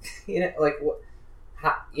 Like,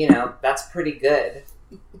 that's pretty good.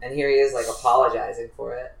 And here he is, like, apologizing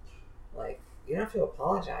for it. Like, you don't have to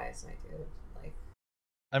apologize, my dude. Like,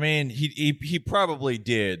 I mean, he probably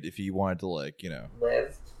did if he wanted to, like,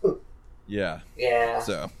 live. Yeah. Yeah.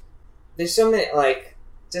 So there's so many, like,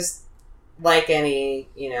 just like any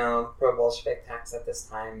pro-Bolshevik text at this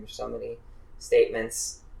time. There's so many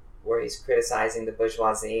statements where he's criticizing the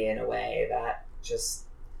bourgeoisie in a way that just,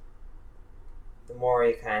 the more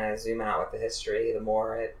you kind of zoom out with the history, the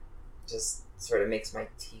more it just sort of makes my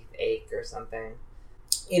teeth ache or something.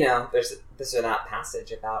 There's this or that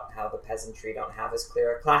passage about how the peasantry don't have as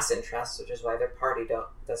clear a class interest, which is why their party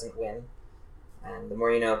doesn't win. And the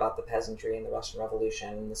more you know about the peasantry and the Russian Revolution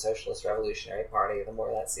and the Socialist Revolutionary Party, the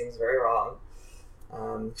more that seems very wrong.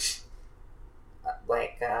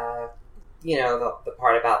 The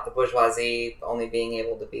part about the bourgeoisie only being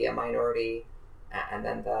able to be a minority, and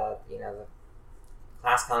then the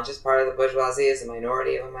class-conscious part of the bourgeoisie is a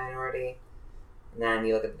minority of a minority. And then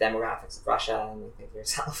you look at the demographics of Russia and you think to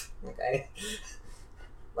yourself, okay,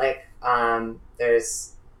 like,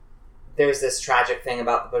 there's this tragic thing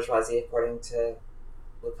about the bourgeoisie, according to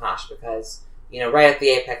Lukács, because, right at the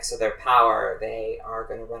apex of their power, they are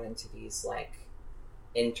going to run into these, like,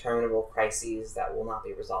 interminable crises that will not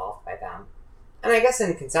be resolved by them. And I guess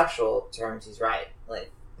in conceptual terms, he's right.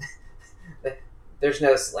 Like, there's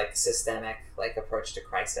no, like, systemic, like, approach to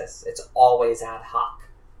crisis. It's always ad hoc.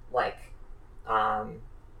 Like,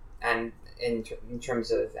 and in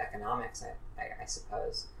terms of economics, I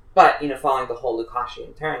suppose. But following the whole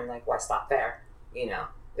Lukashian turn, like why stop there?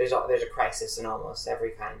 There's a crisis in almost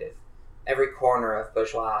every corner of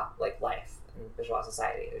bourgeois life and bourgeois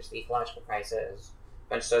society. There's the ecological crisis, a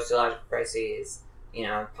bunch of sociological crises.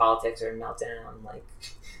 Politics are in meltdown.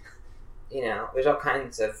 There's all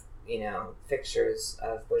kinds of fixtures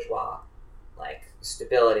of bourgeois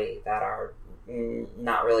stability that are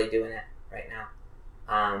not really doing it right now.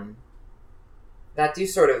 That do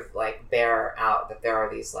sort of bear out that there are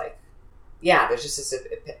these there's just this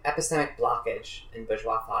epistemic blockage in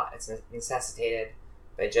bourgeois thought. It's necessitated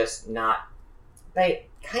by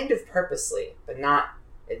kind of purposely, but not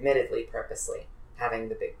admittedly purposely, having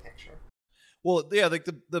the big picture. Well, yeah,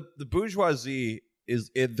 the bourgeoisie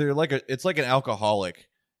they're it's like an alcoholic,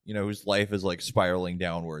 whose life is spiraling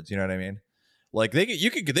downwards. You know what I mean? They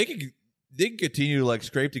can continue to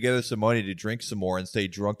scrape together some money to drink some more and stay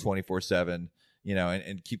drunk 24/7.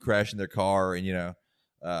 And keep crashing their car and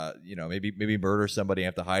maybe murder somebody and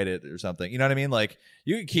have to hide it or something. You know what I mean?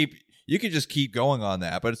 You could just keep going on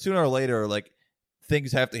that, but sooner or later,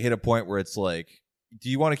 things have to hit a point where it's do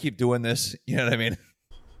you want to keep doing this? You know what I mean?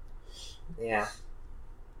 Yeah.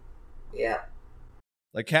 Yeah.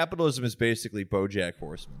 Capitalism is basically BoJack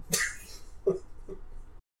Horseman.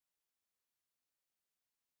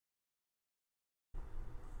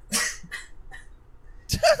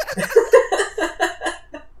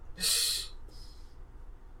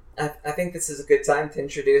 I think this is a good time to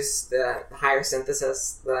introduce the higher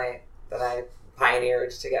synthesis that I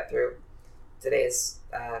pioneered to get through today's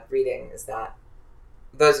reading. Is that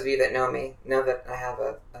those of you that know me know that I have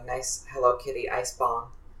a nice Hello Kitty ice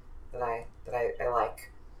bong that I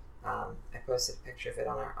like. I posted a picture of it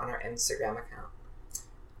on our Instagram account,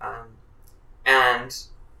 and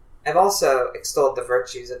I've also extolled the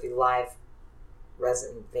virtues of the Live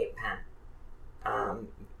resin vape pen.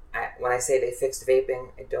 When I say they fixed vaping,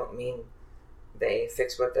 I don't mean they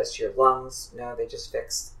fixed what it does to your lungs. No, they just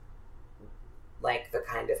fixed the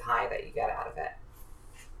kind of high that you get out of it.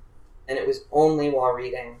 And it was only while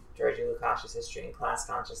reading Georgi Lukash's History and Class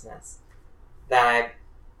Consciousness that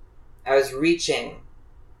I was reaching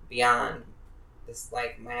beyond this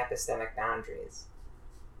my epistemic boundaries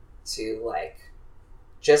to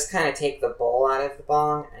just kind of take the bowl out of the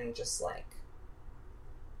bong and just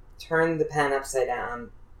turn the pen upside down,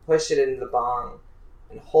 push it into the bong,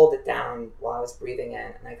 and hold it down while I was breathing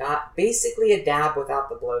in. And I got basically a dab without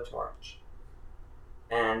the blowtorch.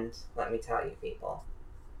 And let me tell you, people,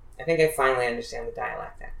 I think I finally understand the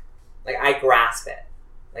dialectic. I grasp it.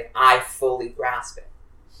 I fully grasp it.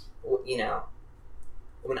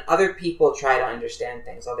 When other people try to understand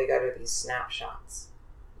things, all they got are these snapshots.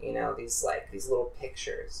 These little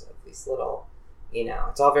pictures of these little,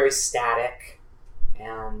 it's all very static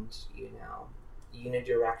and,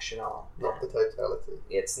 unidirectional. Not the totality.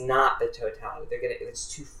 It's not the totality. It's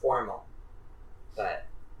too formal. But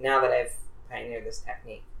now that I've pioneered this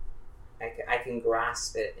technique, I can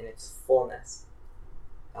grasp it in its fullness.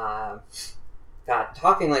 God,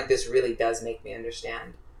 talking like this really does make me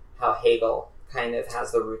understand how Hegel kind of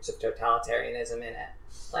has the roots of totalitarianism in it.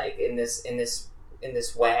 In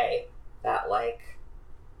this way that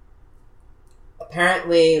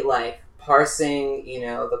apparently parsing,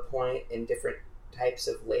 the point in different types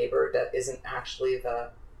of labor that isn't actually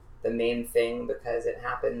the main thing, because it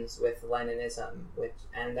happens with Leninism,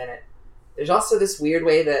 there's also this weird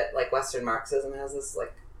way that Western Marxism has this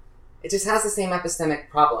it just has the same epistemic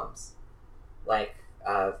problems,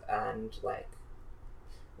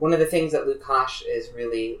 one of the things that Lukács is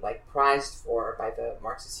really prized for by the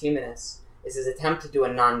Marxist humanists is his attempt to do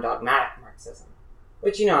a non-dogmatic Marxism,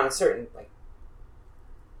 which on a certain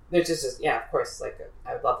there's just of course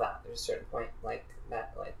I would love that. There's a certain point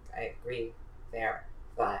that I agree there,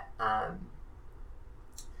 but I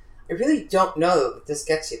really don't know that this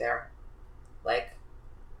gets you there.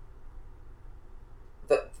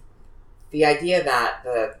 The idea that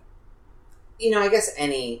I guess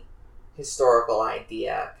any historical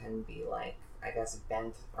idea can be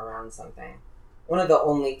bent around something. One of the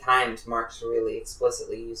only times Marx really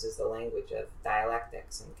explicitly uses the language of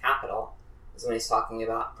dialectics and capital is when he's talking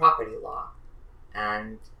about property law.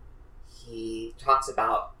 And he talks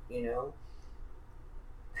about, the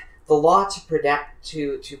law to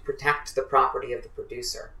protect the property of the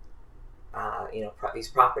producer. These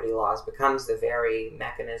property laws becomes the very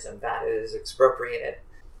mechanism that is expropriated.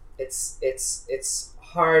 It's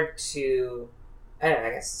hard to, I don't know,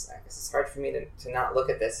 I guess it's hard for me to not look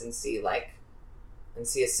at this and see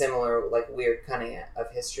a similar weird cunning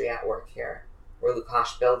of history at work here, where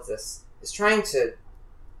Lukács builds this, is trying to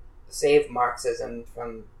save Marxism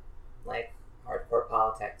from like hardcore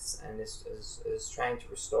politics, and is trying to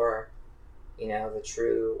restore, the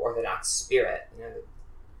true Orthodox spirit,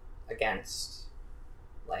 against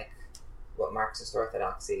like what Marxist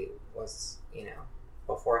orthodoxy was,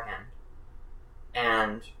 beforehand.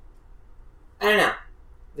 And I don't know.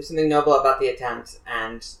 There's something noble about the attempt,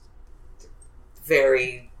 and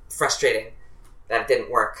very frustrating that it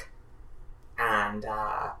didn't work. And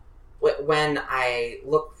when I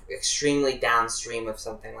look extremely downstream of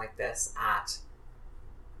something like this at,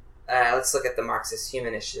 let's look at the Marxist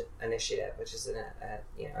Human Initiative, which is an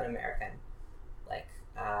American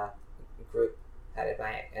group headed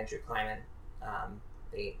by Andrew Kleiman,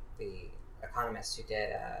 the economist who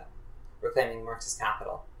did Reclaiming Marxist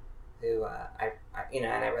Capital, who I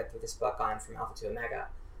read through this book on From Alpha to Omega,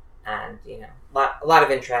 and a lot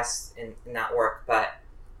of interest in that work. But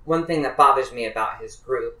one thing that bothers me about his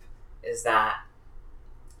group is that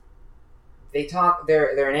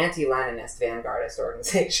they're an anti-Leninist vanguardist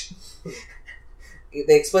organization.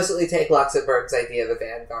 They explicitly take Luxemburg's idea of a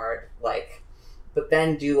vanguard, but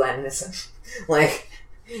then do Leninism.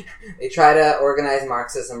 They try to organize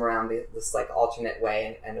Marxism around this alternate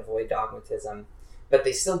way and avoid dogmatism, but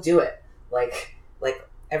they still do it.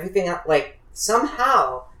 Everything,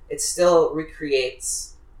 somehow it still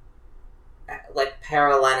recreates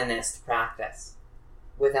para-Leninist practice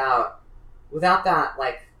without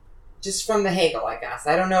that, just from the Hegel, I guess.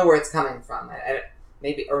 I don't know where it's coming from.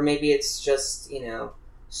 Maybe it's just,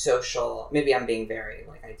 social. Maybe I'm being very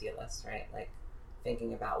idealist, right?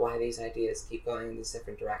 Thinking about why these ideas keep going in these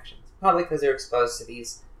different directions. Probably because they're exposed to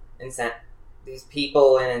these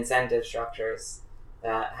people and incentive structures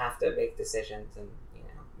that have to make decisions and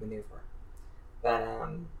maneuver. But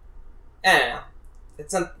I don't know.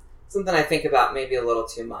 It's something I think about maybe a little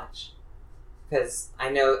too much, because I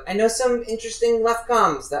know some interesting left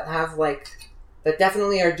comms that have that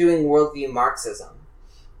definitely are doing worldview Marxism,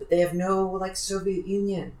 but they have no Soviet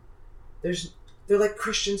Union. They're like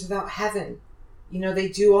Christians without heaven. They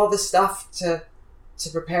do all the stuff to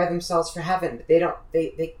prepare themselves for heaven, but they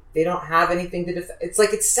don't have anything to defend.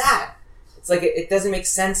 It's sad. It's it doesn't make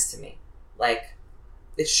sense to me.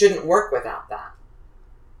 It shouldn't work without that.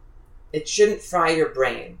 It shouldn't fry your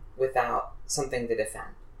brain without something to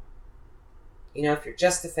defend. If you're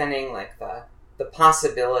just defending the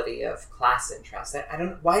possibility of class interest, I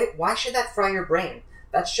don't. Why should that fry your brain?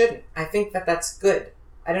 That shouldn't. I think that's good.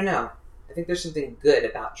 I don't know. I think there's something good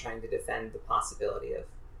about trying to defend the possibility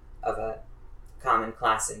of a common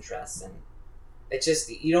class interest, and it's just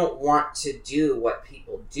you don't want to do what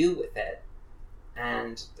people do with it,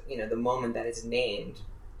 and the moment that it's named,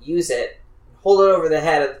 use it, hold it over the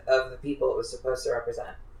head of the people it was supposed to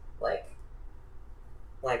represent, I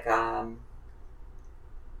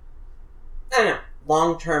don't know,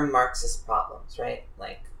 long-term Marxist problems, right?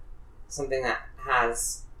 Something that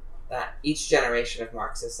each generation of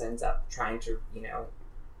Marxists ends up trying to,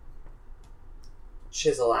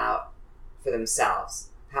 chisel out for themselves.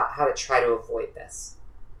 How to try to avoid this.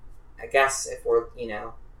 I guess if we're,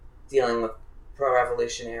 dealing with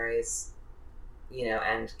pro-revolutionaries,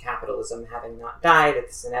 and capitalism having not died,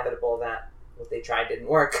 it's inevitable that what they tried didn't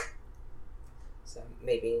work. So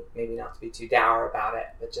maybe not to be too dour about it,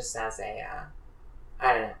 but just as a,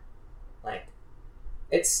 I don't know,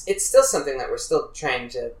 it's still something that we're still trying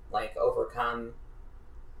to overcome.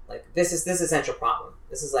 This essential problem.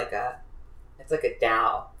 This is it's like a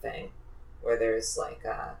Tao thing, where there's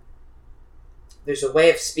there's a way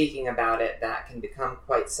of speaking about it that can become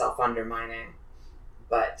quite self-undermining,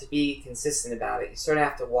 but to be consistent about it, you sort of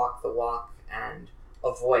have to walk the walk and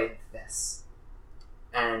avoid this.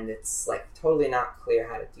 And it's totally not clear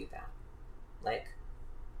how to do that.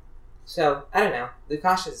 So I don't know.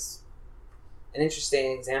 Lukács is an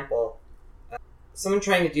interesting example. Someone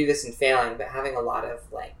trying to do this and failing, but having a lot of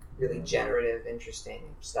really generative, interesting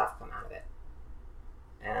stuff come out of it.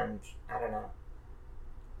 And I don't know.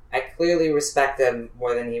 I clearly respect him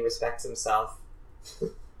more than he respects himself.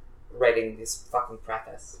 Writing this fucking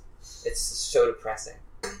preface, it's so depressing.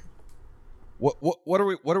 What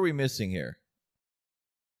are we missing here?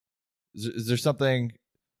 Is there something?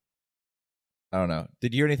 I don't know.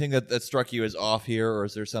 Did you hear anything that struck you as off here, or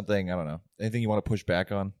is there something, I don't know, anything you want to push back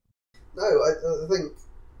on? No, I think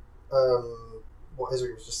what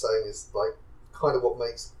Ezri was just saying is kind of what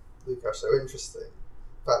makes Lukács so interesting.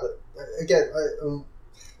 The fact that again,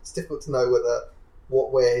 it's difficult to know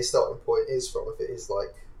where his starting point is from. If it is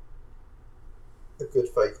a good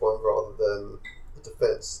faith one rather than a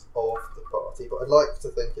defence of the party, but I'd like to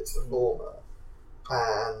think it's the former.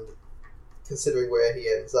 And considering where he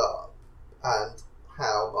ends up and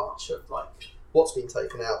how much of what's been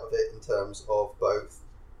taken out of it in terms of both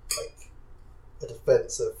like a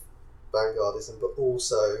defense of vanguardism, but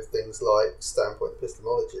also things like standpoint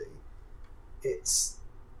epistemology.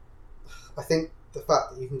 I think the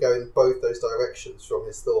fact that you can go in both those directions from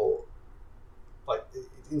his thought, like,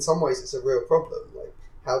 in some ways it's a real problem. Like,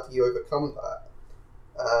 how do you overcome that?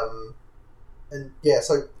 And yeah,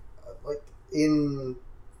 so like in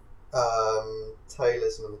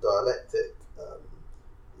Taylism and the dialectic,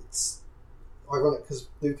 it's ironic because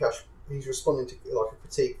Lukács, he's responding to like a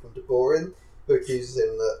critique from De Borin, who accuses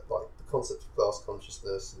him that like the concept of class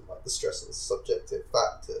consciousness and like the stress on the subjective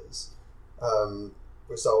factors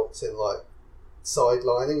results in like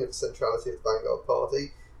sidelining of the centrality of the vanguard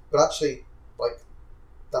party, but actually like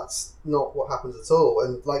that's not what happens at all,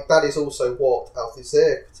 and like that is also what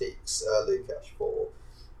Althusser critiques Lukács for.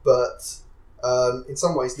 But in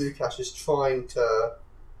some ways, Lukács is trying to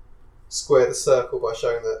square the circle by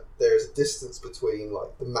showing that there is a distance between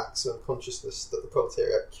like the maximum consciousness that the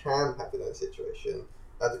proletariat can have in that situation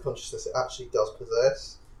and the consciousness it actually does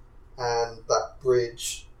possess, and that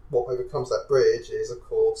bridge, what overcomes that bridge is, of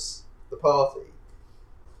course, the party.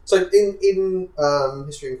 So in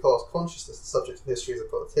History and Class Consciousness, the subject of history is the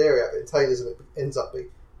proletariat, but in Taylism it ends up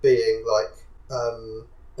being like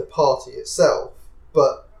the party itself,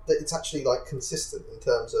 but it's actually like consistent in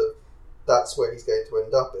terms of that's where he's going to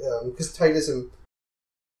end up, because Taylism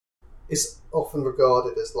is often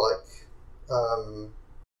regarded as like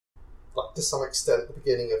to some extent the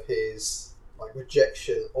beginning of his like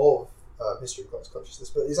rejection of History and Class Consciousness,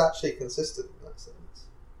 but is actually consistent in that sense.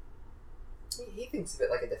 He thinks of it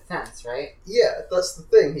like a defense, right? Yeah, that's the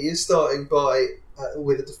thing. He is starting by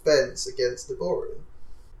with a defense against De Borin.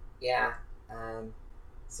 Yeah.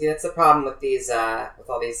 See, that's the problem with these, with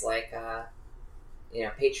all these like,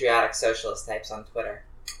 patriotic socialist types on Twitter.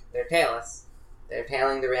 They're tailless. They're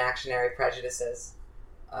tailing the reactionary prejudices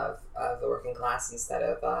of the working class instead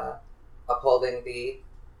of upholding the.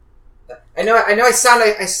 I know. I sound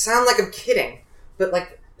like I'm kidding, but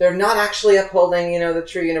like. They're not actually upholding, the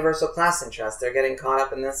true universal class interest. They're getting caught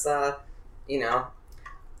up in this,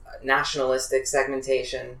 nationalistic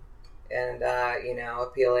segmentation and,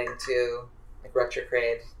 appealing to, like,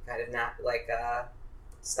 retrograde kind of,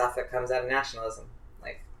 stuff that comes out of nationalism.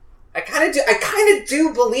 Like, I kind of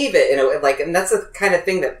do believe it, and that's the kind of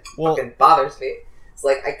thing that fucking bothers me. It's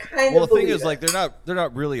like, I kind of Well, the believe thing is, it. like, they're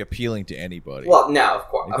not really appealing to anybody. Well, no, of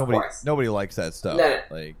course, like, nobody likes that stuff. No.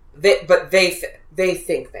 Like, they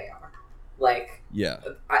think they are. Like, yeah,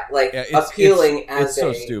 appealing it's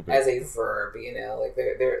so stupid. as a verb, like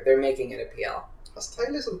they're making it appeal. Has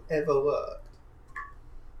Taylism ever worked?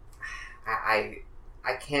 I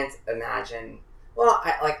can't imagine. Well,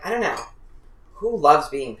 I don't know. Who loves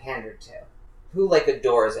being pandered to? Who like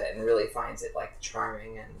adores it and really finds it like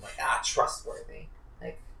charming and like trustworthy?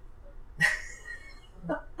 Like,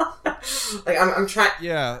 like I'm trying.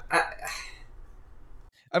 Yeah.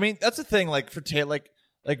 I mean, that's the thing. Like for like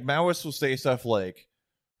Maoists will say stuff like,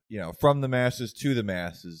 from the masses to the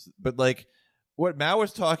masses. But like what Mao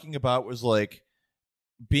was talking about was like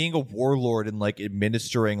being a warlord and like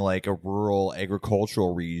administering like a rural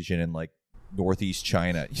agricultural region in like northeast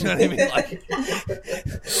China. You know what I mean? Like,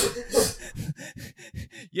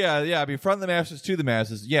 yeah. I mean, from the masses to the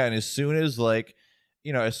masses. Yeah, and as soon as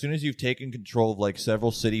you've taken control of like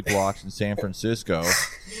several city blocks in San Francisco,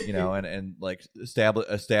 and like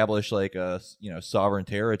establish like a sovereign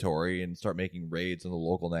territory and start making raids on the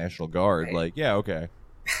local National Guard, right. Like, yeah, okay.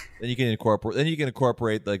 Then you can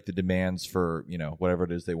incorporate like the demands for whatever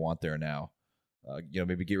it is they want there now.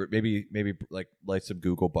 Maybe like light some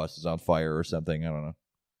Google buses on fire or something. I don't know.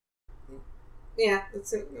 Yeah,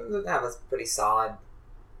 that was pretty solid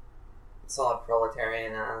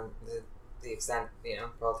proletarian. The extent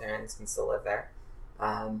proletarians can still live there,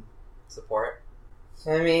 support.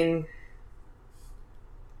 So I mean,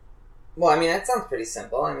 that sounds pretty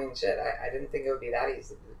simple. I mean, shit, I didn't think it would be that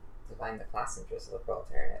easy to find the class interest of the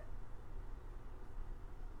proletariat.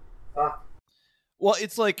 Fuck. Well,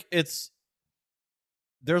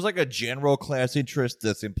 there's like a general class interest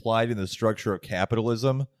that's implied in the structure of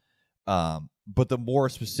capitalism, but the more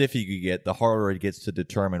specific you get, the harder it gets to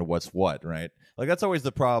determine what's what, right? Like that's always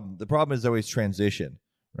the problem. The problem is always transition,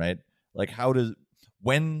 right? Like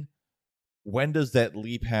when does that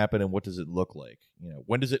leap happen and what does it look like?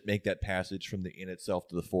 When does it make that passage from the in itself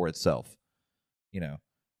to the for itself? And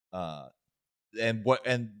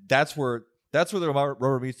that's where the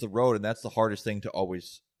rubber meets the road, and that's the hardest thing to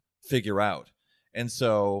always figure out. And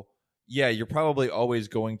so, yeah, you're probably always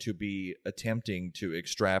going to be attempting to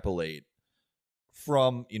extrapolate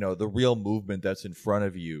from, the real movement that's in front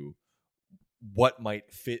of you, what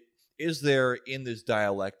might fit. Is there in this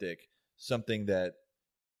dialectic something that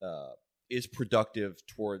is productive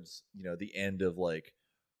towards, the end of like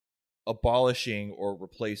abolishing or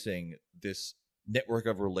replacing this network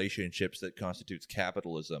of relationships that constitutes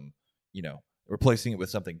capitalism, replacing it with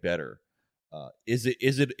something better.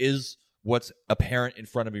 Is what's apparent in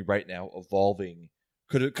front of me right now evolving?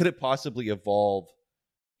 Could it possibly evolve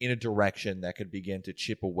in a direction that could begin to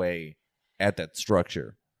chip away at that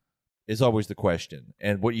structure? Is always the question.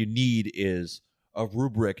 And what you need is a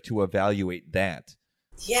rubric to evaluate that.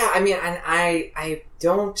 Yeah, I mean, and I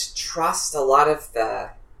don't trust a lot of the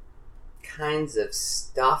kinds of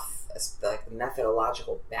stuff, like the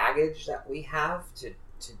methodological baggage that we have to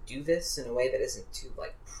do this in a way that isn't too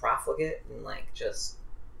like profligate and like just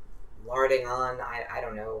larding on I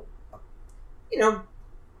don't know,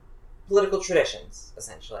 political traditions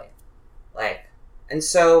essentially, like. And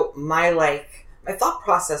so my thought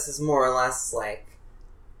process is more or less like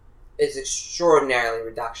it's extraordinarily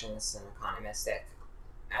reductionist and economistic.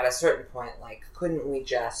 At a certain point, like, couldn't we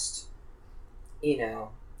just,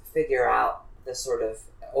 figure out the sort of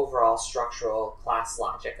overall structural class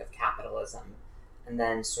logic of capitalism and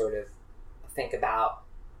then sort of think about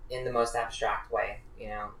in the most abstract way,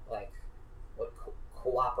 like what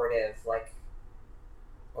cooperative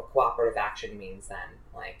action means then.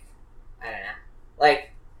 Like, I don't know.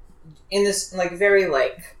 Like, in this, like, very,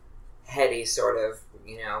 like, heady sort of,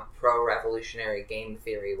 pro-revolutionary game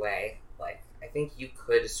theory way, like, I think you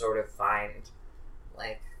could sort of find,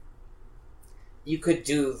 like, you could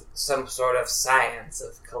do some sort of science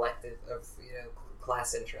of collective, of,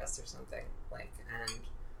 class interest or something, like, and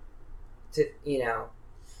to,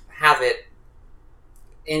 have it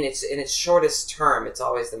in its shortest term, it's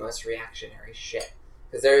always the most reactionary shit,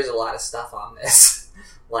 because there is a lot of stuff on this,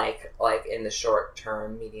 like in the short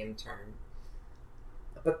term, medium term,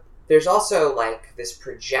 but there's also, like, this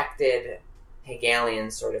projected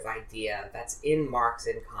Hegelian sort of idea that's in Marx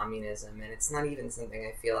and communism, and it's not even something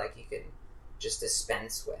I feel like you can just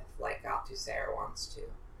dispense with, like Althusser wants to.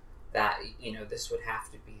 That, this would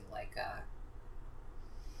have to be like a,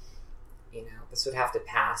 this would have to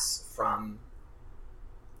pass from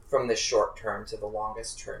the short term to the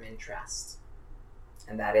longest term interest,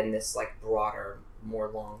 and that in this, like, broader, more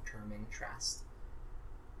long-term interest,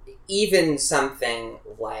 even something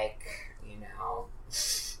like,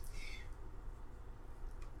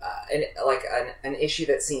 an issue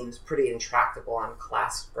that seems pretty intractable on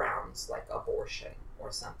class grounds, like abortion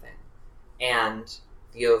or something, and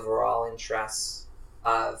the overall interests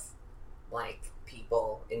of, like,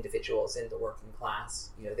 individuals in the working class,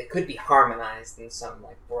 they could be harmonized in some,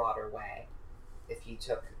 like, broader way if you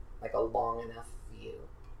took, like, a long enough view.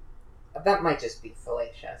 That might just be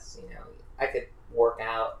fallacious, I could work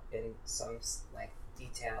out in some, like,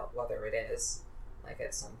 detail whether it is, like,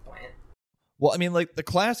 at some point. Well, I mean, like, the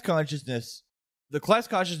class consciousness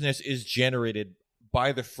is generated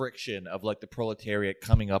by the friction of, like, the proletariat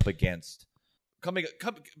coming up against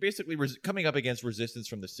resistance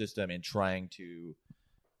from the system and trying to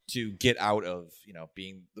get out of,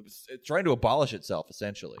 trying to abolish itself,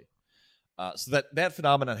 essentially. So that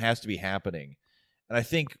phenomenon has to be happening. And I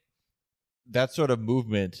think that sort of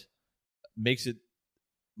movement makes it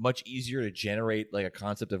much easier to generate, like, a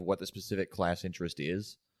concept of what the specific class interest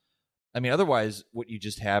is. I mean, otherwise, what you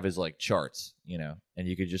just have is, like, charts, and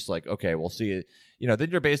you could just, like, okay, we'll see it.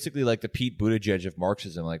 Then you're basically like the Pete Buttigieg of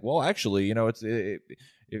Marxism. Like, well, actually,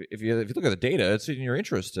 if you look at the data, it's in your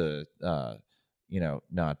interest to,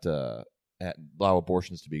 not allow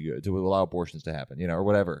abortions to be good, to allow abortions to happen, or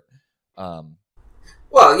whatever.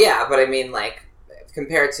 Well, yeah, but I mean, like,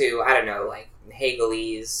 compared to, I don't know, like,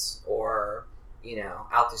 Hegelese or,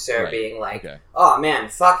 Althusser, right, being like, okay, oh man,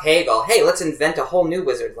 fuck Hegel. Hey, let's invent a whole new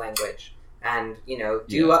wizard language. And, use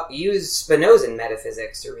Spinozan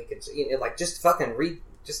metaphysics to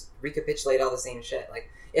just recapitulate all the same shit. Like,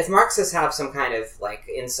 if Marxists have some kind of, like,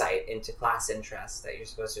 insight into class interests that you're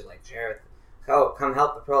supposed to, like, share with, come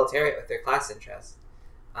help the proletariat with their class interests.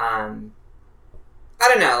 I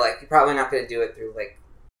don't know, like, you're probably not going to do it through, like,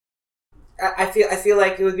 I feel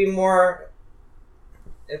like it would be more,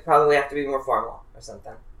 it'd probably have to be more formal or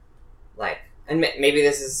something. Like, and maybe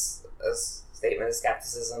this is a statement of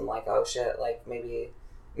skepticism, like, oh shit, like,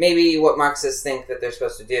 maybe what Marxists think that they're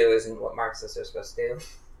supposed to do isn't what Marxists are supposed to do.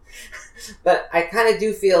 But I kind of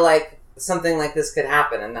do feel like something like this could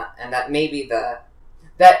happen, and that maybe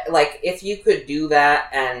like, if you could do that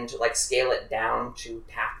and, like, scale it down to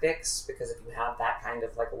tactics, because if you have that kind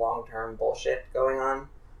of, like, long-term bullshit going on,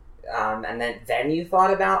 and then you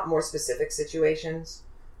thought about more specific situations,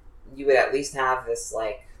 you would at least have this,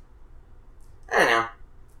 like, I don't know,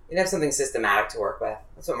 you'd have something systematic to work with.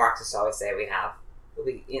 That's what Marxists always say we have. But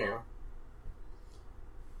we,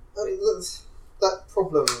 that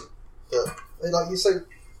problem that, like you say,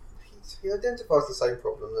 he identifies the same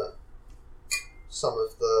problem that some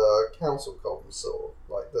of the council comms saw,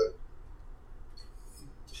 like that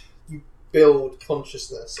you build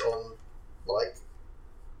consciousness on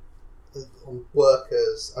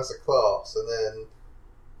workers as a class, and then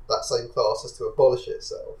that same class has to abolish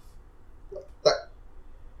itself. Like that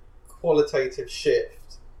qualitative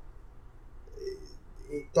shift,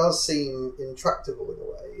 it does seem intractable in a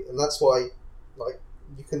way, and that's why, like,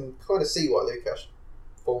 you can kind of see why Lukács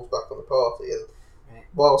falls back on the party. And Right.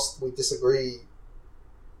 whilst we disagree,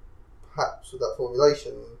 perhaps, with that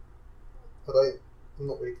formulation, I'm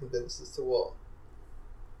not really convinced as to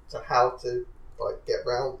how to get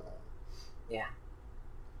around that.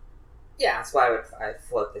 Yeah, that's why I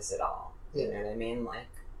float this at all. You Yeah. know what I mean? Like,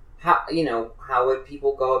 how would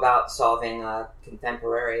people go about solving a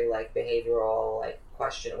contemporary, behavioral,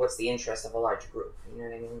 question? What's the interest of a large group? You know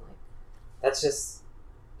what I mean? Like, that's just,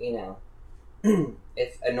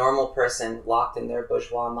 if a normal person locked in their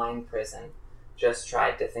bourgeois mind prison just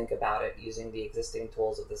tried to think about it using the existing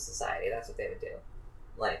tools of the society, that's what they would do.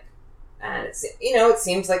 And it's, it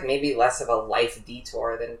seems like maybe less of a life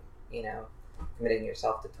detour than, committing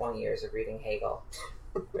yourself to 20 years of reading Hegel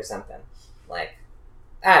or something. I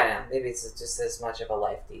don't know, maybe it's just as much of a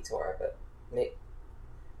life detour, but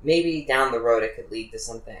maybe down the road it could lead to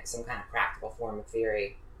some kind of practical form of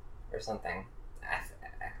theory or something.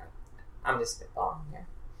 I'm just spitballing here.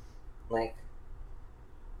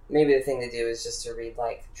 Maybe the thing to do is just to read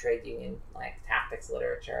trade union tactics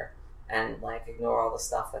literature and ignore all the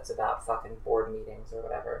stuff that's about fucking board meetings or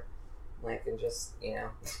whatever. And just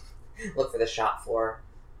look for the shop floor.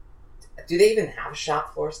 Do they even have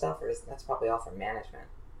shop floor stuff, or that's probably all for management?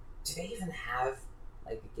 Do they even have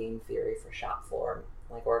a game theory for shop floor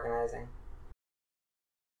organizing?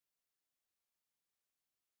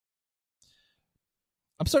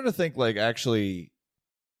 I'm starting to think actually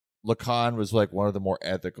Lacan was one of the more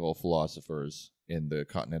ethical philosophers in the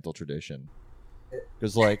continental tradition,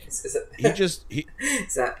 because he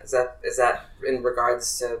is that in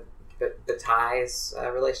regards to Bataille's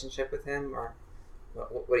relationship with him, or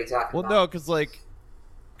what are you talking about? Well, no, because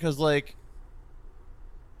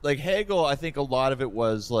Hegel, I think a lot of it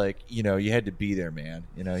was you had to be there, man.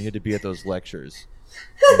 You had to be at those lectures.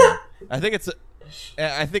 I think it's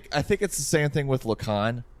the same thing with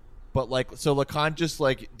Lacan, but so Lacan just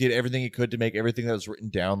did everything he could to make everything that was written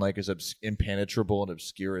down as impenetrable and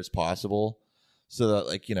obscure as possible, so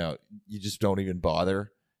that you just don't even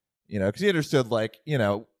bother, because he understood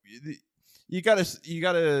you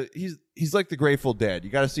gotta he's like the Grateful Dead. You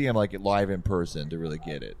gotta see him live in person to really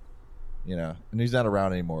get it, and he's not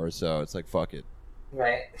around anymore, so it's fuck it.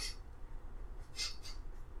 Right.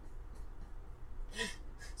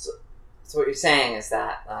 So what you're saying is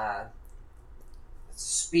that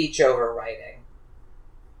speech over writing.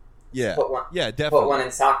 Yeah. Yeah, definitely. Put one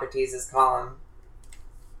in Socrates' column.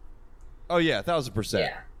 Oh yeah, 1,000%.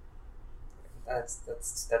 Yeah. That's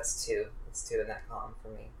two. That's two in that column for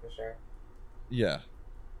me, for sure. Yeah.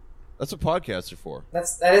 That's what podcasts are for. That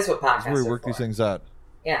is what podcasts are for. That's where we work these things out.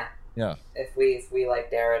 Yeah. Yeah. If we like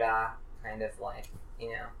Derrida kind of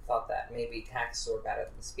thought that maybe texts were better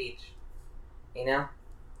than speech,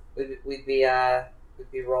 we'd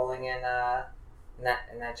be rolling in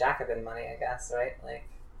that Jacobin money, I guess, right?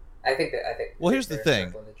 I think. Well, here's the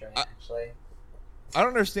thing. Actually, I don't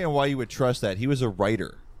understand why you would trust that. He was a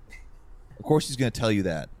writer. Of course, he's going to tell you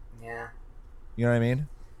that. Yeah. You know what I mean?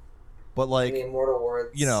 But the immortal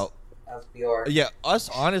words, of Bjork. Yeah, us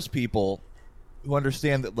honest people who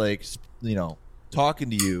understand that, talking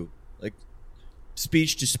to you,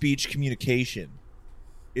 speech to speech communication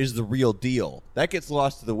is the real deal. That gets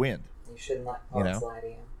lost to the wind. You shouldn't let poets lie to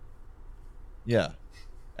you. Yeah,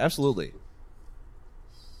 absolutely.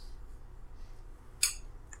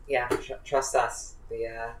 Yeah, trust us.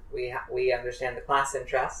 We understand the class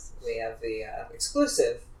interest. We have the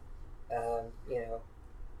exclusive,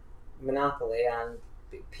 monopoly on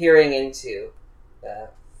peering into the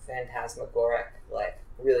phantasmagoric,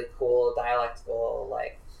 really cool dialectical,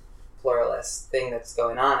 pluralist thing that's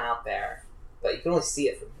going on out there. But you can only see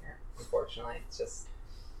it from here. Unfortunately, it's just,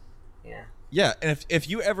 yeah. Yeah, and if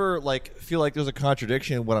you ever feel like there's a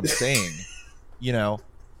contradiction in what I'm saying, you're not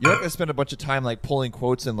going to spend a bunch of time pulling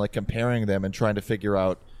quotes and comparing them and trying to figure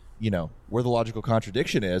out, where the logical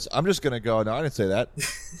contradiction is. I'm just going to go, no, I didn't say that.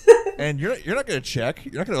 And you're not going to check.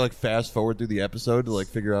 You're not going to fast forward through the episode to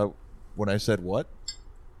figure out when I said what.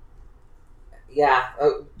 Yeah.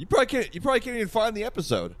 You probably can't even find the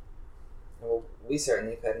episode. Well, we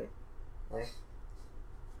certainly couldn't.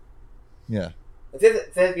 Yeah.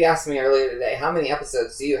 Viv asked me earlier today, how many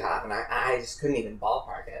episodes do you have? And I just couldn't even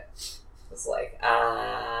ballpark it. It's like,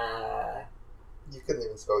 You couldn't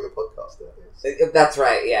even spell your podcast out. That's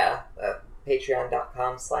right, yeah.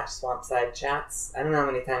 Patreon.com/SwampsideChats. I don't know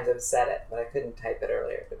how many times I've said it, but I couldn't type it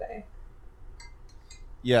earlier today.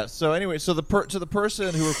 Yeah. So anyway, so the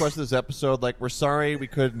person who requested this episode, like, we're sorry we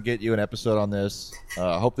couldn't get you an episode on this.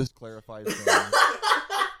 I hope this clarifies things.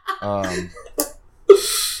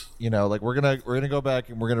 You know, like we're gonna go back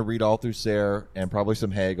and we're gonna read all through Sayre and probably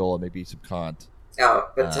some Hegel and maybe some Kant. Oh,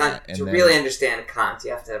 but to then, really understand Kant,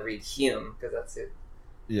 you have to read Hume because that's who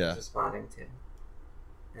he's responding to.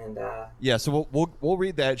 And yeah, so we'll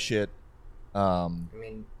read that shit. I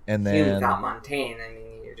mean, and Hume then without Montaigne, I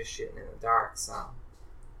mean, you're just shooting in the dark. So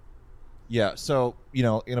yeah, so you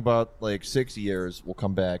know, in about like 6 years, we'll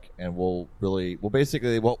come back and we'll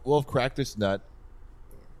have cracked this nut.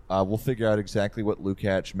 We'll figure out exactly what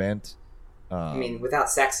Lukács meant. I mean, without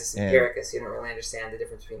Sextus Empiricus, you don't really understand the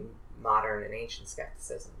difference between modern and ancient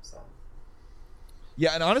skepticism. So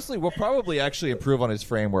yeah, and honestly, we'll probably actually improve on his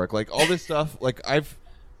framework. Like all this stuff, like I've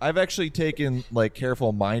actually taken like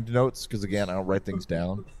careful mind notes because again, I don't write things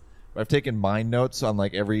down. But I've taken mind notes on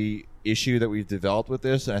like every issue that we've developed with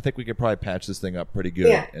this, and I think we could probably patch this thing up pretty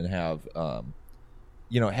good and have have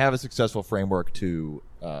a successful framework to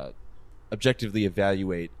objectively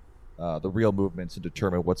evaluate the real movements and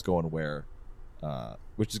determine what's going where,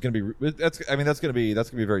 which is going to be that's going to be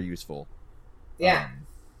very useful. Yeah,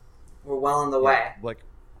 we're well on the way. Like,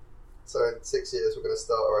 so in 6 years, we're going to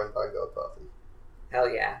start our own Vanguard party. Hell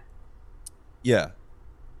yeah. Yeah,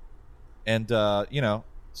 and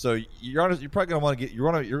so you're probably going to want to get you're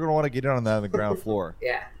going to want to get in on that on the ground floor.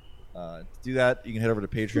 Yeah. To do that, you can head over to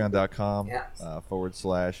patreon.com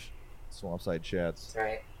 /SwampsideChats. That's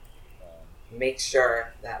right. Make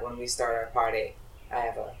sure that when we start our party, I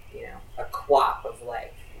have a quap of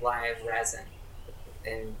like live resin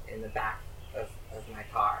in the back of my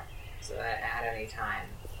car, so that at any time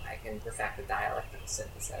I can perfect the dialectical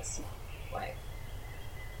synthesis. Like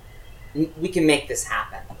we can make this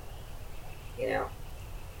happen. You know.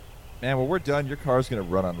 Man, when we're done, your car's gonna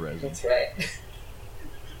run on resin. That's right.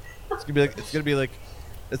 It's gonna be like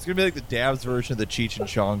the Dabs version of the Cheech and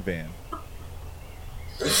Chong van.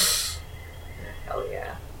 Hell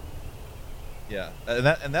yeah. Yeah,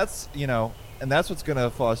 and that's what's gonna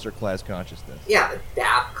foster class consciousness. Yeah, the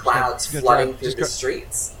dap clouds flooding through the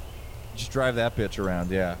streets. Just drive that bitch around,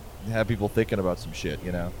 yeah. And have people thinking about some shit,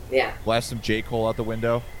 you know. Yeah. Blast some J. Cole out the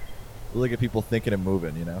window. Really get people thinking and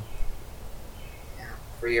moving, you know. Yeah.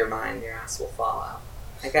 Free your mind, your ass will fall out.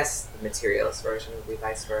 I guess the materialist version would be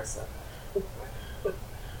vice versa.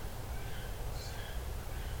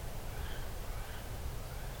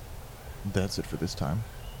 That's it for this time.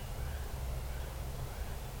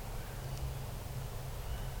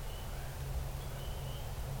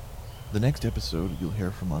 The next episode you'll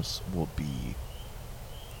hear from us will be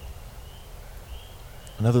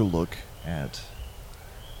another look at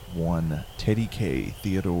one Teddy K.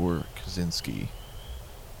 Theodore Kaczynski,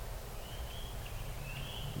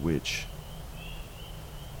 which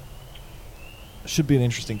should be an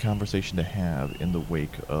interesting conversation to have in the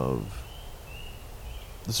wake of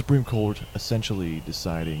the Supreme Court essentially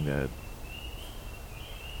deciding that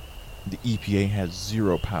the EPA has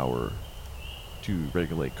zero power to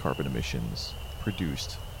regulate carbon emissions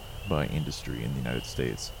produced by industry in the United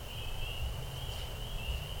States.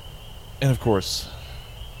 And of course,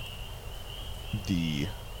 the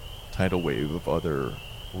tidal wave of other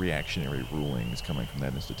reactionary rulings coming from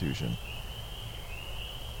that institution.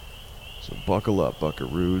 So buckle up,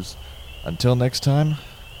 buckaroos. Until next time,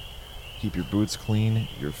 keep your boots clean,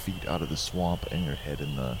 your feet out of the swamp, and your head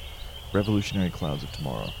in the revolutionary clouds of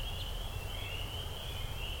tomorrow.